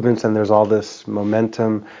improvements and there's all this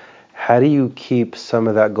momentum. How do you keep some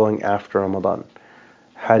of that going after Ramadan?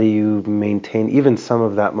 How do you maintain even some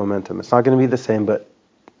of that momentum? It's not going to be the same, but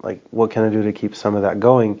like, what can I do to keep some of that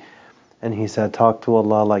going? And he said, talk to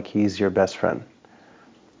Allah like He's your best friend.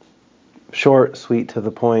 Short, sweet, to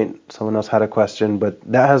the point. Someone else had a question, but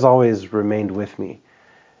that has always remained with me,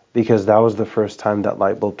 because that was the first time that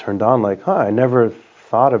light bulb turned on. Like, I never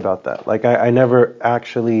thought about that. Like, I never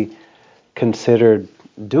actually considered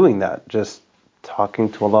doing that, just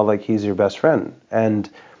talking to Allah like He's your best friend. And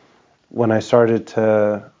when I started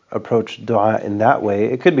to approach dua in that way,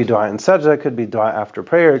 it could be dua in sajda, it could be dua after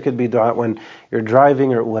prayer, it could be dua when you're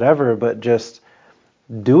driving or whatever, but just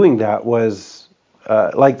doing that was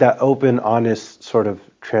like that open, honest, sort of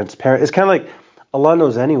transparent. It's kind of like Allah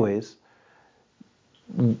knows anyways,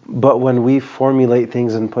 but when we formulate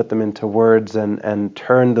things and put them into words and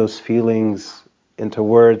turn those feelings into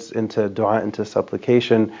words, into dua, into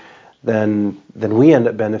supplication, then we end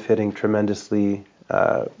up benefiting tremendously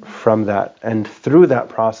from that. And through that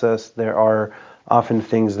process, there are often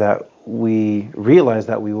things that we realize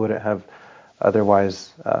that we wouldn't have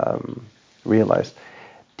otherwise realized.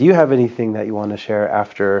 Do you have anything that you want to share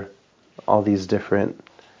after all these different...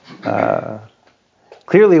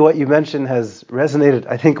 Clearly what you mentioned has resonated,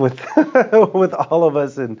 I think, with with all of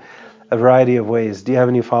us in a variety of ways. Do you have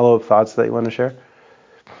any follow-up thoughts that you want to share?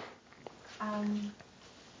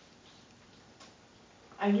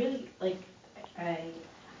 I really, I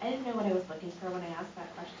didn't know what I was looking for when I asked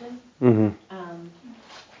that question. Mm-hmm.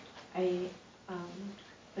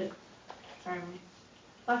 But, sorry,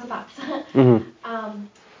 lots of thoughts. Mm-hmm.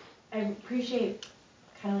 I appreciate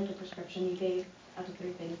kind of like the prescription you gave of the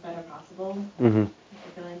 3 things that are possible. Mm-hmm.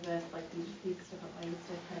 Dealing with these different ways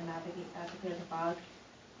to kind of navigate that, to clear the fog.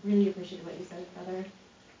 Really appreciate what you said, brother.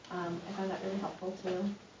 I found that really helpful too.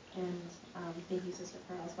 And thank you, Sister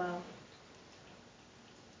Pearl, as well.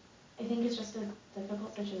 I think it's just a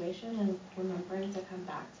difficult situation, and remembering to come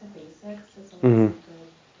back to basics is always a good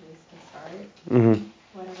place to start. Mm-hmm.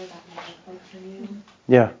 Whatever that may look like for you.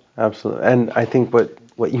 Yeah, absolutely. And I think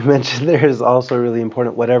what you mentioned there is also really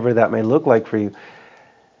important. Whatever that may look like for you,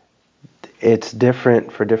 it's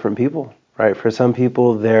different for different people, right? For some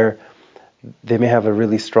people, they may have a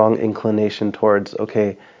really strong inclination towards,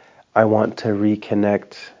 okay, I want to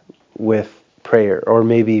reconnect with prayer, or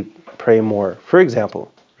maybe pray more, for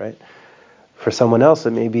example, right? For someone else,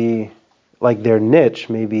 it may be like their niche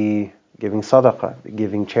may be giving sadaqah,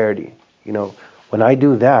 giving charity. When I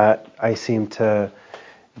do that, I seem to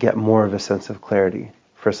get more of a sense of clarity.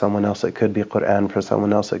 For someone else, it could be Quran. For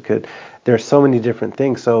someone else, it could... There's so many different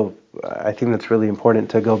things. So I think that's really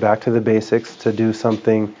important to go back to the basics, to do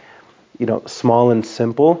something, small and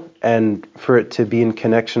simple, and for it to be in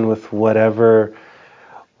connection with whatever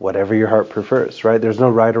your heart prefers, right? There's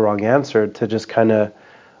no right or wrong answer, to just kind of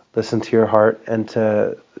listen to your heart and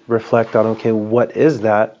to reflect on, okay, what is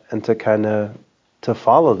that? And to kind of to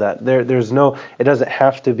follow that. There's no... It doesn't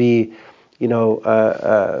have to be,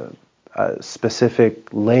 a specific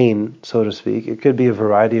lane, so to speak. It could be a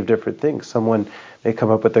variety of different things. Someone may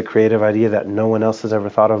come up with a creative idea that no one else has ever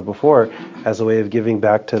thought of before as a way of giving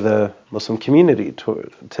back to the Muslim community,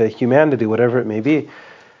 to humanity, whatever it may be.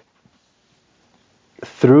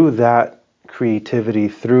 Through that creativity,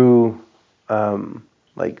 through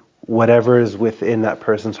whatever is within that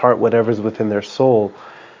person's heart, whatever is within their soul,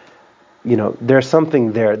 there's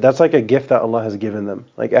something there. That's like a gift that Allah has given them.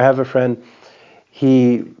 Like, I have a friend,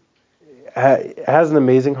 he has an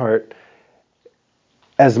amazing heart.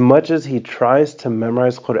 As much as he tries to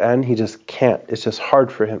memorize Quran, he just can't. It's just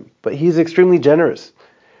hard for him. But he's extremely generous,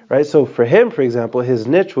 right? So for him, for example, his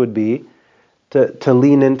niche would be to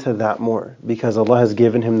lean into that more, because Allah has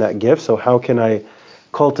given him that gift. So how can I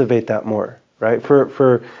cultivate that more, right?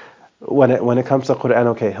 For when it comes to Quran,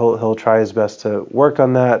 okay, he'll try his best to work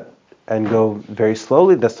on that and go very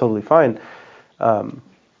slowly. That's totally fine.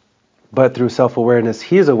 But through self-awareness,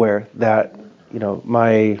 he's aware that,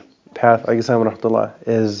 my path, is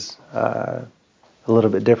a little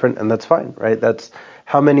bit different, and that's fine, right? That's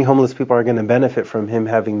how many homeless people are going to benefit from him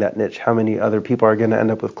having that niche. How many other people are going to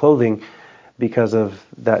end up with clothing because of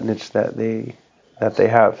that niche that they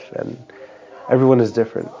have. And everyone is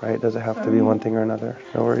different, right? It doesn't have to be one thing or another.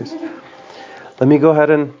 No worries. Let me go ahead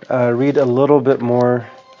and read a little bit more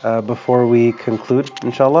before we conclude,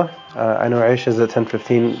 inshallah. I know Aisha is at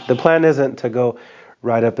 10:15. The plan isn't to go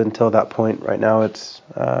right up until that point. Right now it's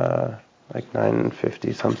like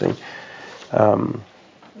 9:50 something.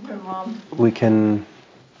 We can...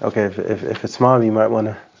 Okay, if it's Mom, you might want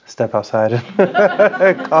to step outside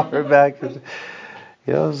and call her back.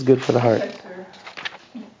 It's good for the heart.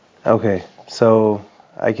 Okay, so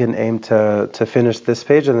I can aim to finish this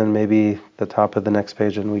page and then maybe the top of the next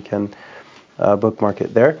page, and we can bookmark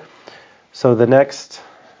it there. So the next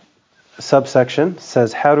subsection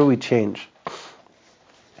says, how do we change?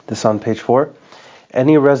 This on page 4.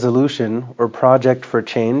 Any resolution or project for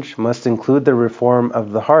change must include the reform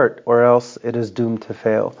of the heart, or else it is doomed to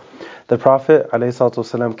fail. The Prophet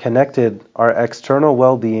ﷺ connected our external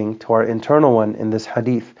well-being to our internal one in this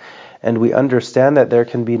hadith, and we understand that there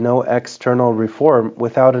can be no external reform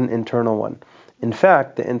without an internal one. In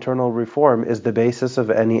fact, the internal reform is the basis of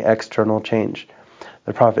any external change.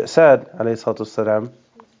 The Prophet said, ﷺ,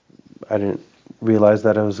 I didn't realize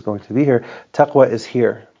that I was going to be here, taqwa is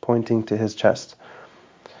here, pointing to his chest.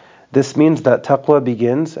 This means that taqwa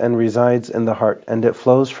begins and resides in the heart, and it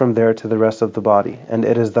flows from there to the rest of the body. And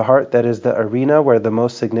it is the heart that is the arena where the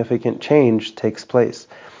most significant change takes place.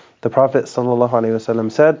 The Prophet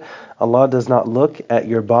ﷺ said, Allah does not look at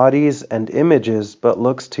your bodies and images, but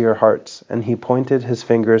looks to your hearts. And he pointed his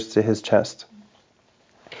fingers to his chest.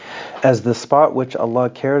 As the spot which Allah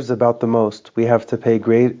cares about the most, we have to pay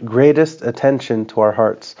greatest attention to our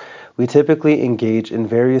hearts. We typically engage in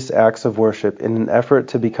various acts of worship in an effort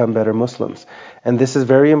to become better Muslims, and this is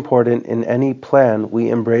very important in any plan we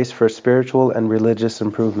embrace for spiritual and religious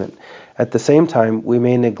improvement. At the same time, we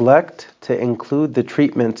may neglect to include the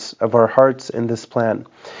treatments of our hearts in this plan.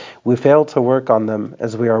 We fail to work on them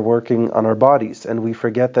as we are working on our bodies, and we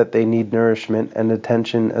forget that they need nourishment and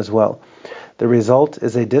attention as well. The result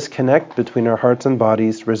is a disconnect between our hearts and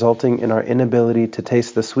bodies, resulting in our inability to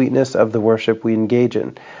taste the sweetness of the worship we engage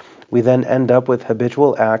in. We then end up with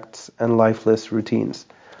habitual acts and lifeless routines.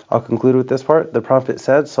 I'll conclude with this part. The Prophet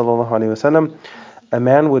said, sallallahu alaihi wasallam, a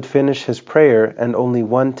man would finish his prayer and only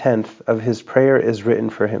 1/10 of his prayer is written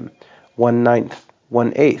for him. 1/9,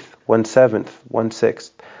 1/8, 1/7,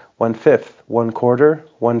 1/6, 1/5, 1/4,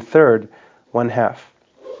 1/3, 1/2.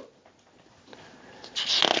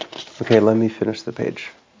 Okay, let me finish the page.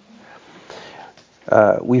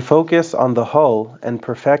 We focus on the hull and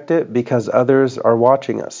perfect it because others are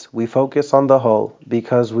watching us. We focus on the hull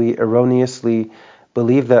because we erroneously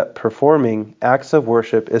believe that performing acts of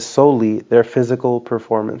worship is solely their physical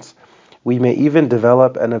performance. We may even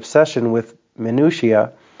develop an obsession with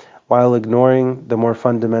minutiae while ignoring the more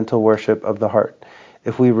fundamental worship of the heart.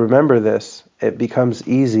 If we remember this, it becomes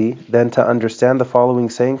easy then to understand the following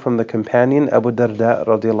saying from the companion Abu Darda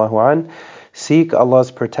radiallahu anh, seek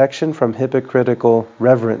Allah's protection from hypocritical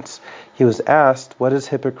reverence. He was asked, what is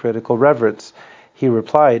hypocritical reverence? He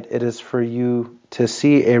replied, it is for you to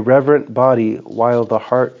see a reverent body while the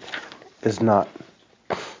heart is not.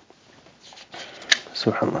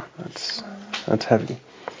 SubhanAllah, that's heavy.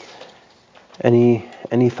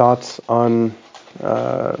 Any thoughts on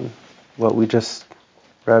what we just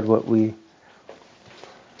read, what we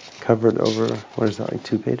covered over, what is that, like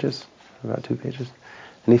 2 pages? About 2 pages.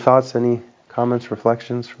 Any thoughts, any comments,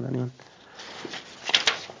 reflections from anyone?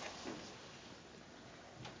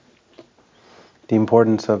 The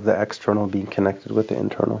importance of the external being connected with the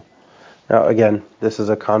internal. Now, again, this is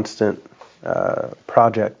a constant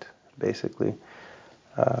project, basically.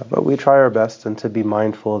 But we try our best and to be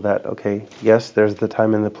mindful that, okay, yes, there's the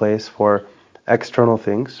time and the place for external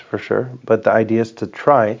things, for sure. But the idea is to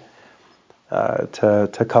try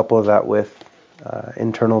to couple that with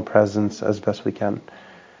internal presence as best we can.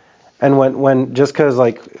 And when just because,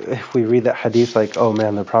 like, if we read that hadith, like, oh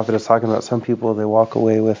man, the Prophet is talking about some people, they walk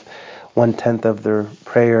away with 1/10 of their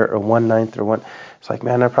prayer, or 1/9, or one. It's like,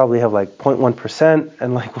 man, I probably have like 0.1%,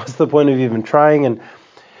 and like, what's the point of even trying? And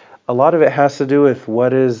a lot of it has to do with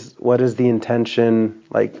what is the intention,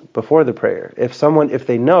 like, before the prayer. If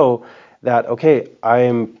they know that, okay, I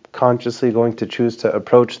am consciously going to choose to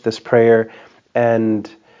approach this prayer and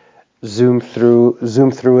zoom through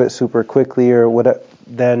it super quickly, or what,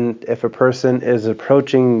 then if a person is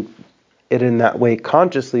approaching it in that way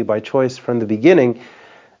consciously by choice from the beginning,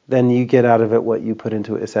 then you get out of it what you put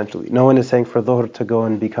into it essentially. No one is saying for dhuhr to go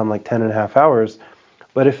and become like 10.5 hours,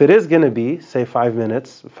 but if it is going to be, say 5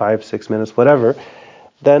 minutes, 5-6 minutes, whatever,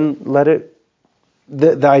 then let it,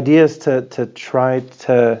 the idea is to try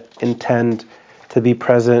to intend to be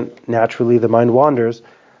present naturally. The mind wanders,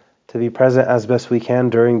 to be present as best we can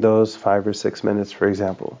during those 5 or 6 minutes, for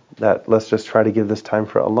example. That let's just try to give this time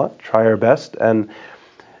for Allah, try our best, and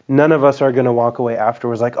none of us are going to walk away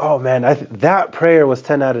afterwards like, oh man, that prayer was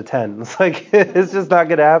 10 out of 10. It's like, it's just not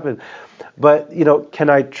going to happen. But, can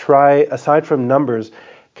I try, aside from numbers,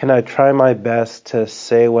 can I try my best to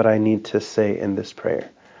say what I need to say in this prayer?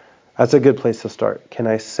 That's a good place to start. Can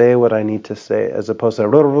I say what I need to say, as opposed to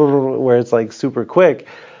where it's like super quick,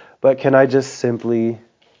 but can I just simply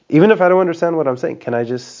Even if I don't understand what I'm saying, can I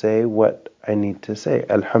just say what I need to say?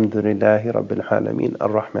 Alhamdulillahi Rabbil Alameen,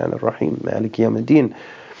 Ar-Rahman Ar-Rahim, Maliki Yawmiddin.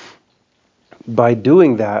 By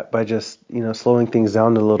doing that, by just, slowing things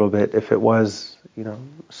down a little bit, if it was,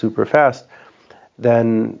 super fast,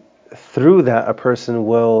 then through that a person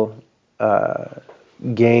will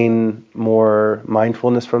gain more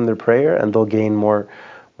mindfulness from their prayer, and they'll gain more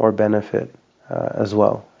benefit as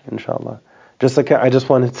well, inshallah. Just like I just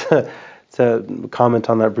wanted to comment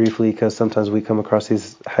on that briefly, because sometimes we come across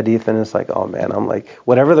these hadith and it's like, oh man, I'm like,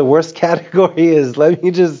 whatever the worst category is, let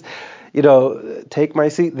me just, take my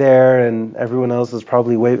seat there, and everyone else is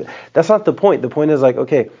probably way. That's not the point. The point is like,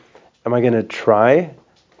 okay, am I going to try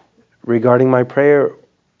regarding my prayer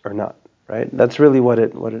or not? Right? That's really what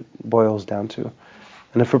it boils down to.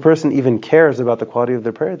 And if a person even cares about the quality of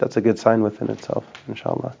their prayer, that's a good sign within itself,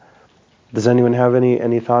 inshallah. Does anyone have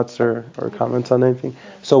any thoughts or comments on anything?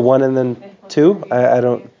 So 1 and then 2? I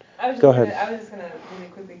don't. Go ahead. I was just going to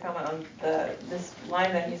really quickly comment on this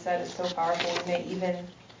line that you said is so powerful. We may even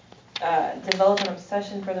develop an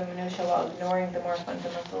obsession for the minutiae while ignoring the more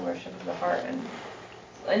fundamental worship of the heart. And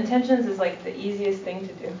intentions is like the easiest thing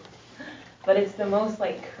to do, but it's the most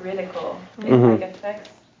like critical. It affects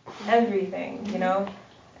everything,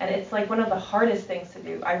 and it's like one of the hardest things to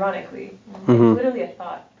do, ironically. It's literally a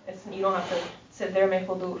thought. You don't have to sit there and make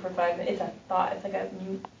wudu for 5 minutes. It's a thought. It's like a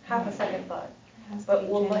half a second thought. But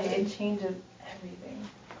wallahi, it changes everything.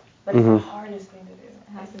 But it's the hardest thing to do.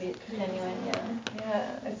 It has to be genuine,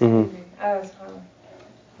 Yeah, it's crazy.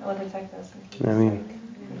 Allah protect us and keep us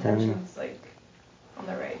intentions on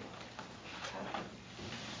the right.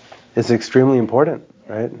 It's extremely important,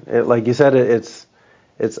 right? Like you said, it's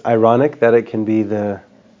ironic that it can be the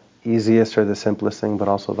easiest or the simplest thing, but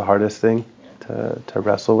also the hardest thing to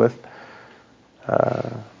wrestle with.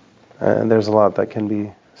 And there's a lot that can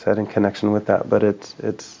be said in connection with that, but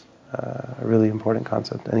it's a really important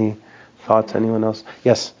concept. Any thoughts? Anyone else?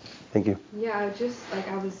 Yes, thank you. Yeah,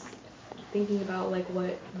 I was thinking about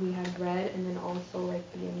what we had read, and then also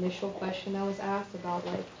the initial question that was asked about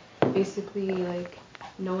basically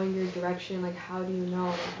knowing your direction. How do you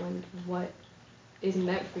know when what is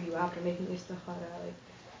meant for you after making istikhara,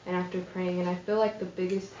 and after praying? And I feel the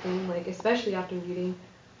biggest thing, especially after reading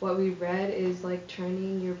what we read, is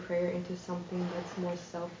turning your prayer into something that's more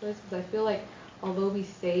selfless. Because I feel although we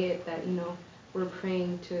say it that we're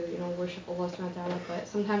praying to worship Allah subhanahu wa ta'ala, but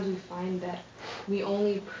sometimes we find that we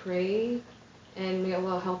only pray, and may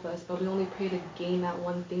Allah help us, but we only pray to gain that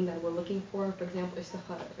one thing that we're looking for. For example,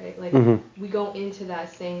 istikhara, right? We go into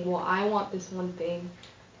that saying, well, I want this one thing,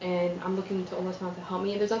 and I'm looking to Allah subhanahu wa ta'ala to help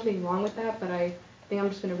me. And there's nothing wrong with that, but I think I'm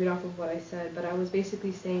just going to read off of what I said. But I was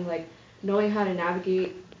basically saying knowing how to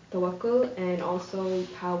navigate tawakkul, and also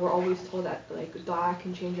how we're always told that dua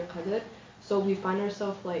can change your qadr. So we find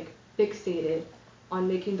ourselves fixated on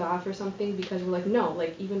making dua for something because we're no,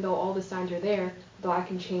 even though all the signs are there, dua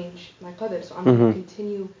can change my qadr. So I'm going to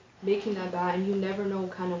continue making that dua, and you never know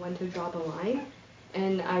kind of when to draw the line.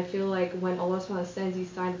 And I feel when Allah subhanahu wa ta'ala sends these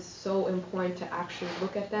signs, it's so important to actually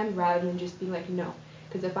look at them rather than just being no.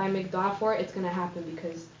 Because if I make dua for it, it's going to happen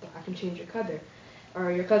because dua can change your qadr. Or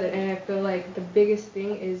your qadr. And I feel the biggest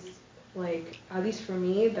thing is, at least for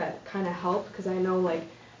me, that kind of helped, because I know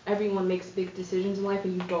everyone makes big decisions in life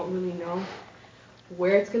and you don't really know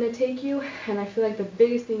where it's going to take you. And I feel the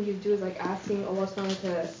biggest thing you do is asking Allah subhanahu wa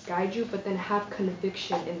ta'ala to guide you, but then have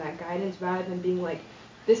conviction in that guidance rather than being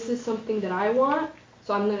this is something that I want,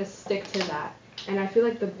 so I'm going to stick to that. And I feel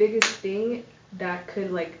the biggest thing that could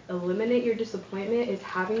eliminate your disappointment is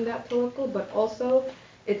having that tawakkul, but also,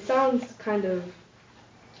 it sounds kind of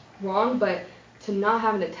wrong, but to not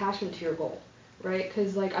have an attachment to your goal, right?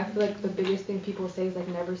 Because I feel the biggest thing people say is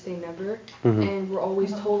never say never, and we're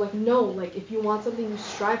always told no, if you want something, you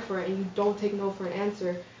strive for it, and you don't take no for an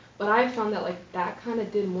answer. But I found that that kind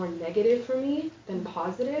of did more negative for me than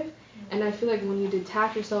positive, and I feel when you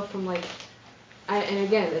detach yourself from and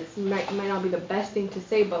again, it might not be the best thing to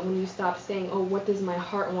say, but when you stop saying, oh, what does my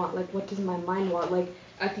heart want, what does my mind want,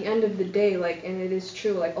 at the end of the day, and it is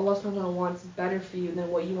true, Allah subhanahu wa ta'ala wants better for you than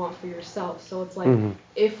what you want for yourself. So it's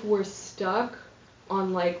if we're stuck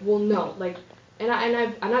on well, no, and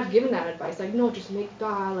I've given that advice, no, just make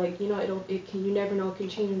dua, you never know, it can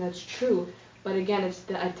change, and that's true. But again, it's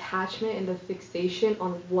the attachment and the fixation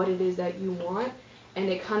on what it is that you want, and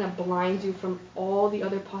it kind of blinds you from all the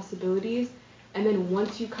other possibilities. And then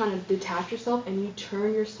once you kind of detach yourself and you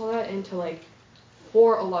turn your salah into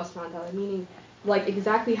for Allah subhanahu wa ta'ala, meaning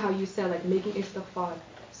exactly how you said, making istighfar,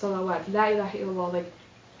 salawat, la ilaha illallah,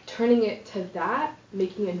 turning it to that,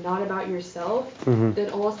 making it not about yourself, then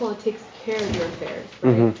Allah SWT takes care of your affairs,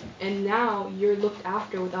 right? And now you're looked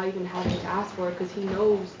after without even having to ask for it, because He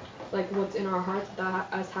knows like what's in our hearts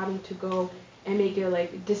without us having to go and make a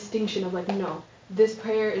like distinction of like, no, this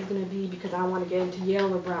prayer is going to be because I want to get into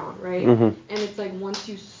Yale or Brown, right? And it's like once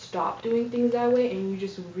you stop doing things that way and you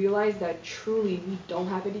just realize that truly we don't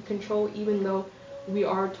have any control, even though we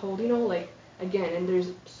are told, you know, like, again, and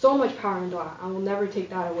there's so much power in dua, I will never take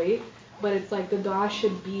that away, but it's like the dua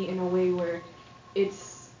should be in a way where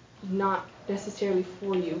it's not necessarily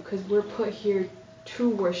for you, because we're put here to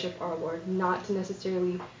worship our Lord, not to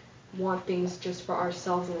necessarily want things just for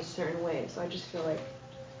ourselves in a certain way. So I just feel like,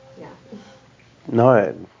 yeah.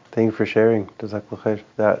 No, thank you for sharing. Jazakallah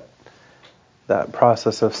khair. That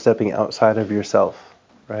process of stepping outside of yourself,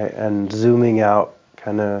 right, and zooming out,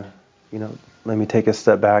 kind of, you know, let me take a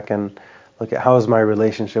step back and look at how is my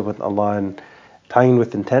relationship with Allah, and tying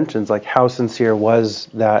with intentions, like how sincere was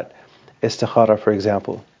that istikhara, for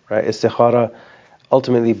example, right? Istikhara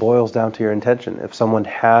ultimately boils down to your intention. If someone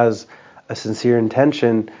has a sincere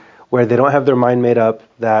intention where they don't have their mind made up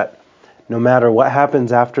that no matter what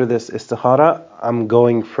happens after this istikhara, I'm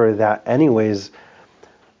going for that anyways,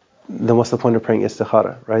 then what's the point of praying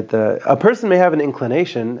istikhara, right? A person may have an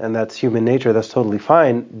inclination, and that's human nature, that's totally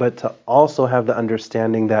fine, but to also have the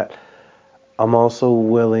understanding that I'm also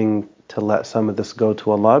willing to let some of this go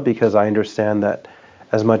to Allah, because I understand that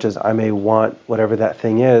as much as I may want whatever that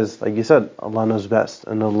thing is, like you said, Allah knows best,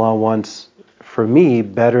 and Allah wants for me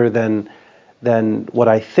better than what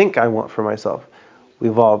I think I want for myself.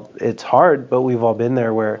 It's hard, but we've all been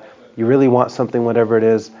there where you really want something, whatever it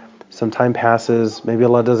is, some time passes, maybe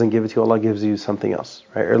Allah doesn't give it to you, Allah gives you something else,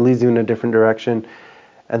 right? Or leads you in a different direction.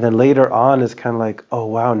 And then later on is kind of like, oh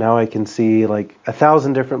wow, now I can see like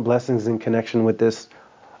 1,000 different blessings in connection with this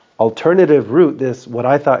alternative route, this what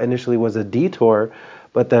I thought initially was a detour,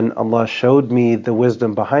 but then Allah showed me the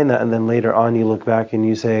wisdom behind that, and then later on you look back and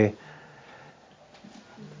you say,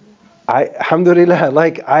 alhamdulillah,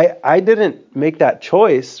 like I didn't make that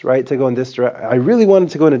choice, right, to go in this direction. I really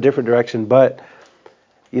wanted to go in a different direction, but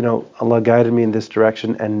you know, Allah guided me in this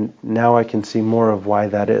direction, and now I can see more of why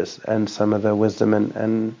that is, and some of the wisdom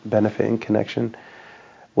and benefit in connection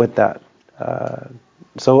with that.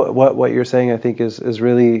 So what you're saying, I think, is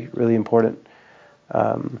really, really important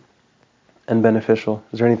and beneficial.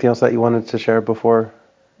 Is there anything else that you wanted to share before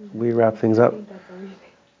we wrap things up?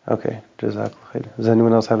 Okay, Jazakallah khair. Does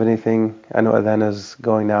anyone else have anything? I know Adhan is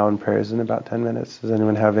going now and prayers in about 10 minutes. Does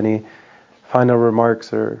anyone have any final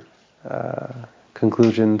remarks or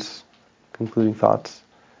concluding thoughts?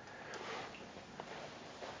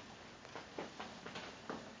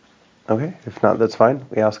 Okay, if not, that's fine.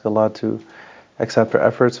 We ask Allah to accept our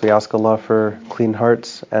efforts. We ask Allah for clean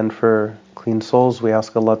hearts and for clean souls. We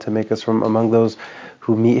ask Allah to make us from among those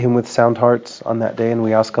who meet Him with sound hearts on that day, and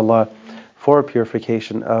we ask Allah for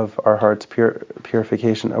purification of our hearts,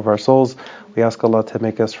 purification of our souls. We ask Allah to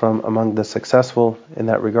make us from among the successful in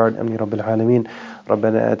that regard. Ameen Rabbil Alameen.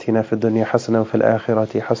 ربنا آتنا في الدنيا حسنة وفي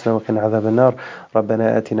الآخرة حسنة وقنا عذاب النار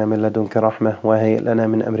ربنا آتنا من لدنك رحمة وهيئ لنا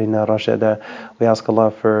من أمرنا رشدا. We ask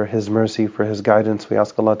Allah for His mercy, for His guidance. We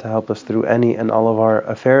ask Allah to help us through any and all of our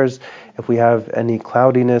affairs. If we have any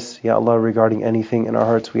cloudiness, Ya Allah, regarding anything in our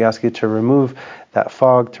hearts, we ask You to remove that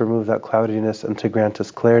fog, to remove that cloudiness, and to grant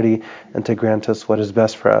us clarity, and to grant us what is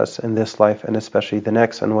best for us in this life and especially the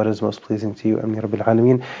next, and what is most pleasing to You, Ameen Rabbil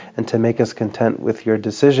Alameen, and to make us content with Your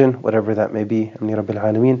decision, whatever that may be, Ameen Rabbil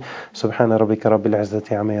Alameen. Subhana rabbika rabbil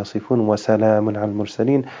izzati amma yasifun, wa salamun al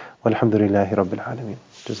mursaleen, walhamdulillahi rabbil alameen.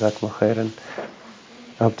 Jazakumullah khairan.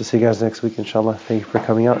 I hope to see you guys next week, inshallah. Thank you for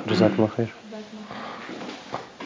coming out. Jazakumullah khair.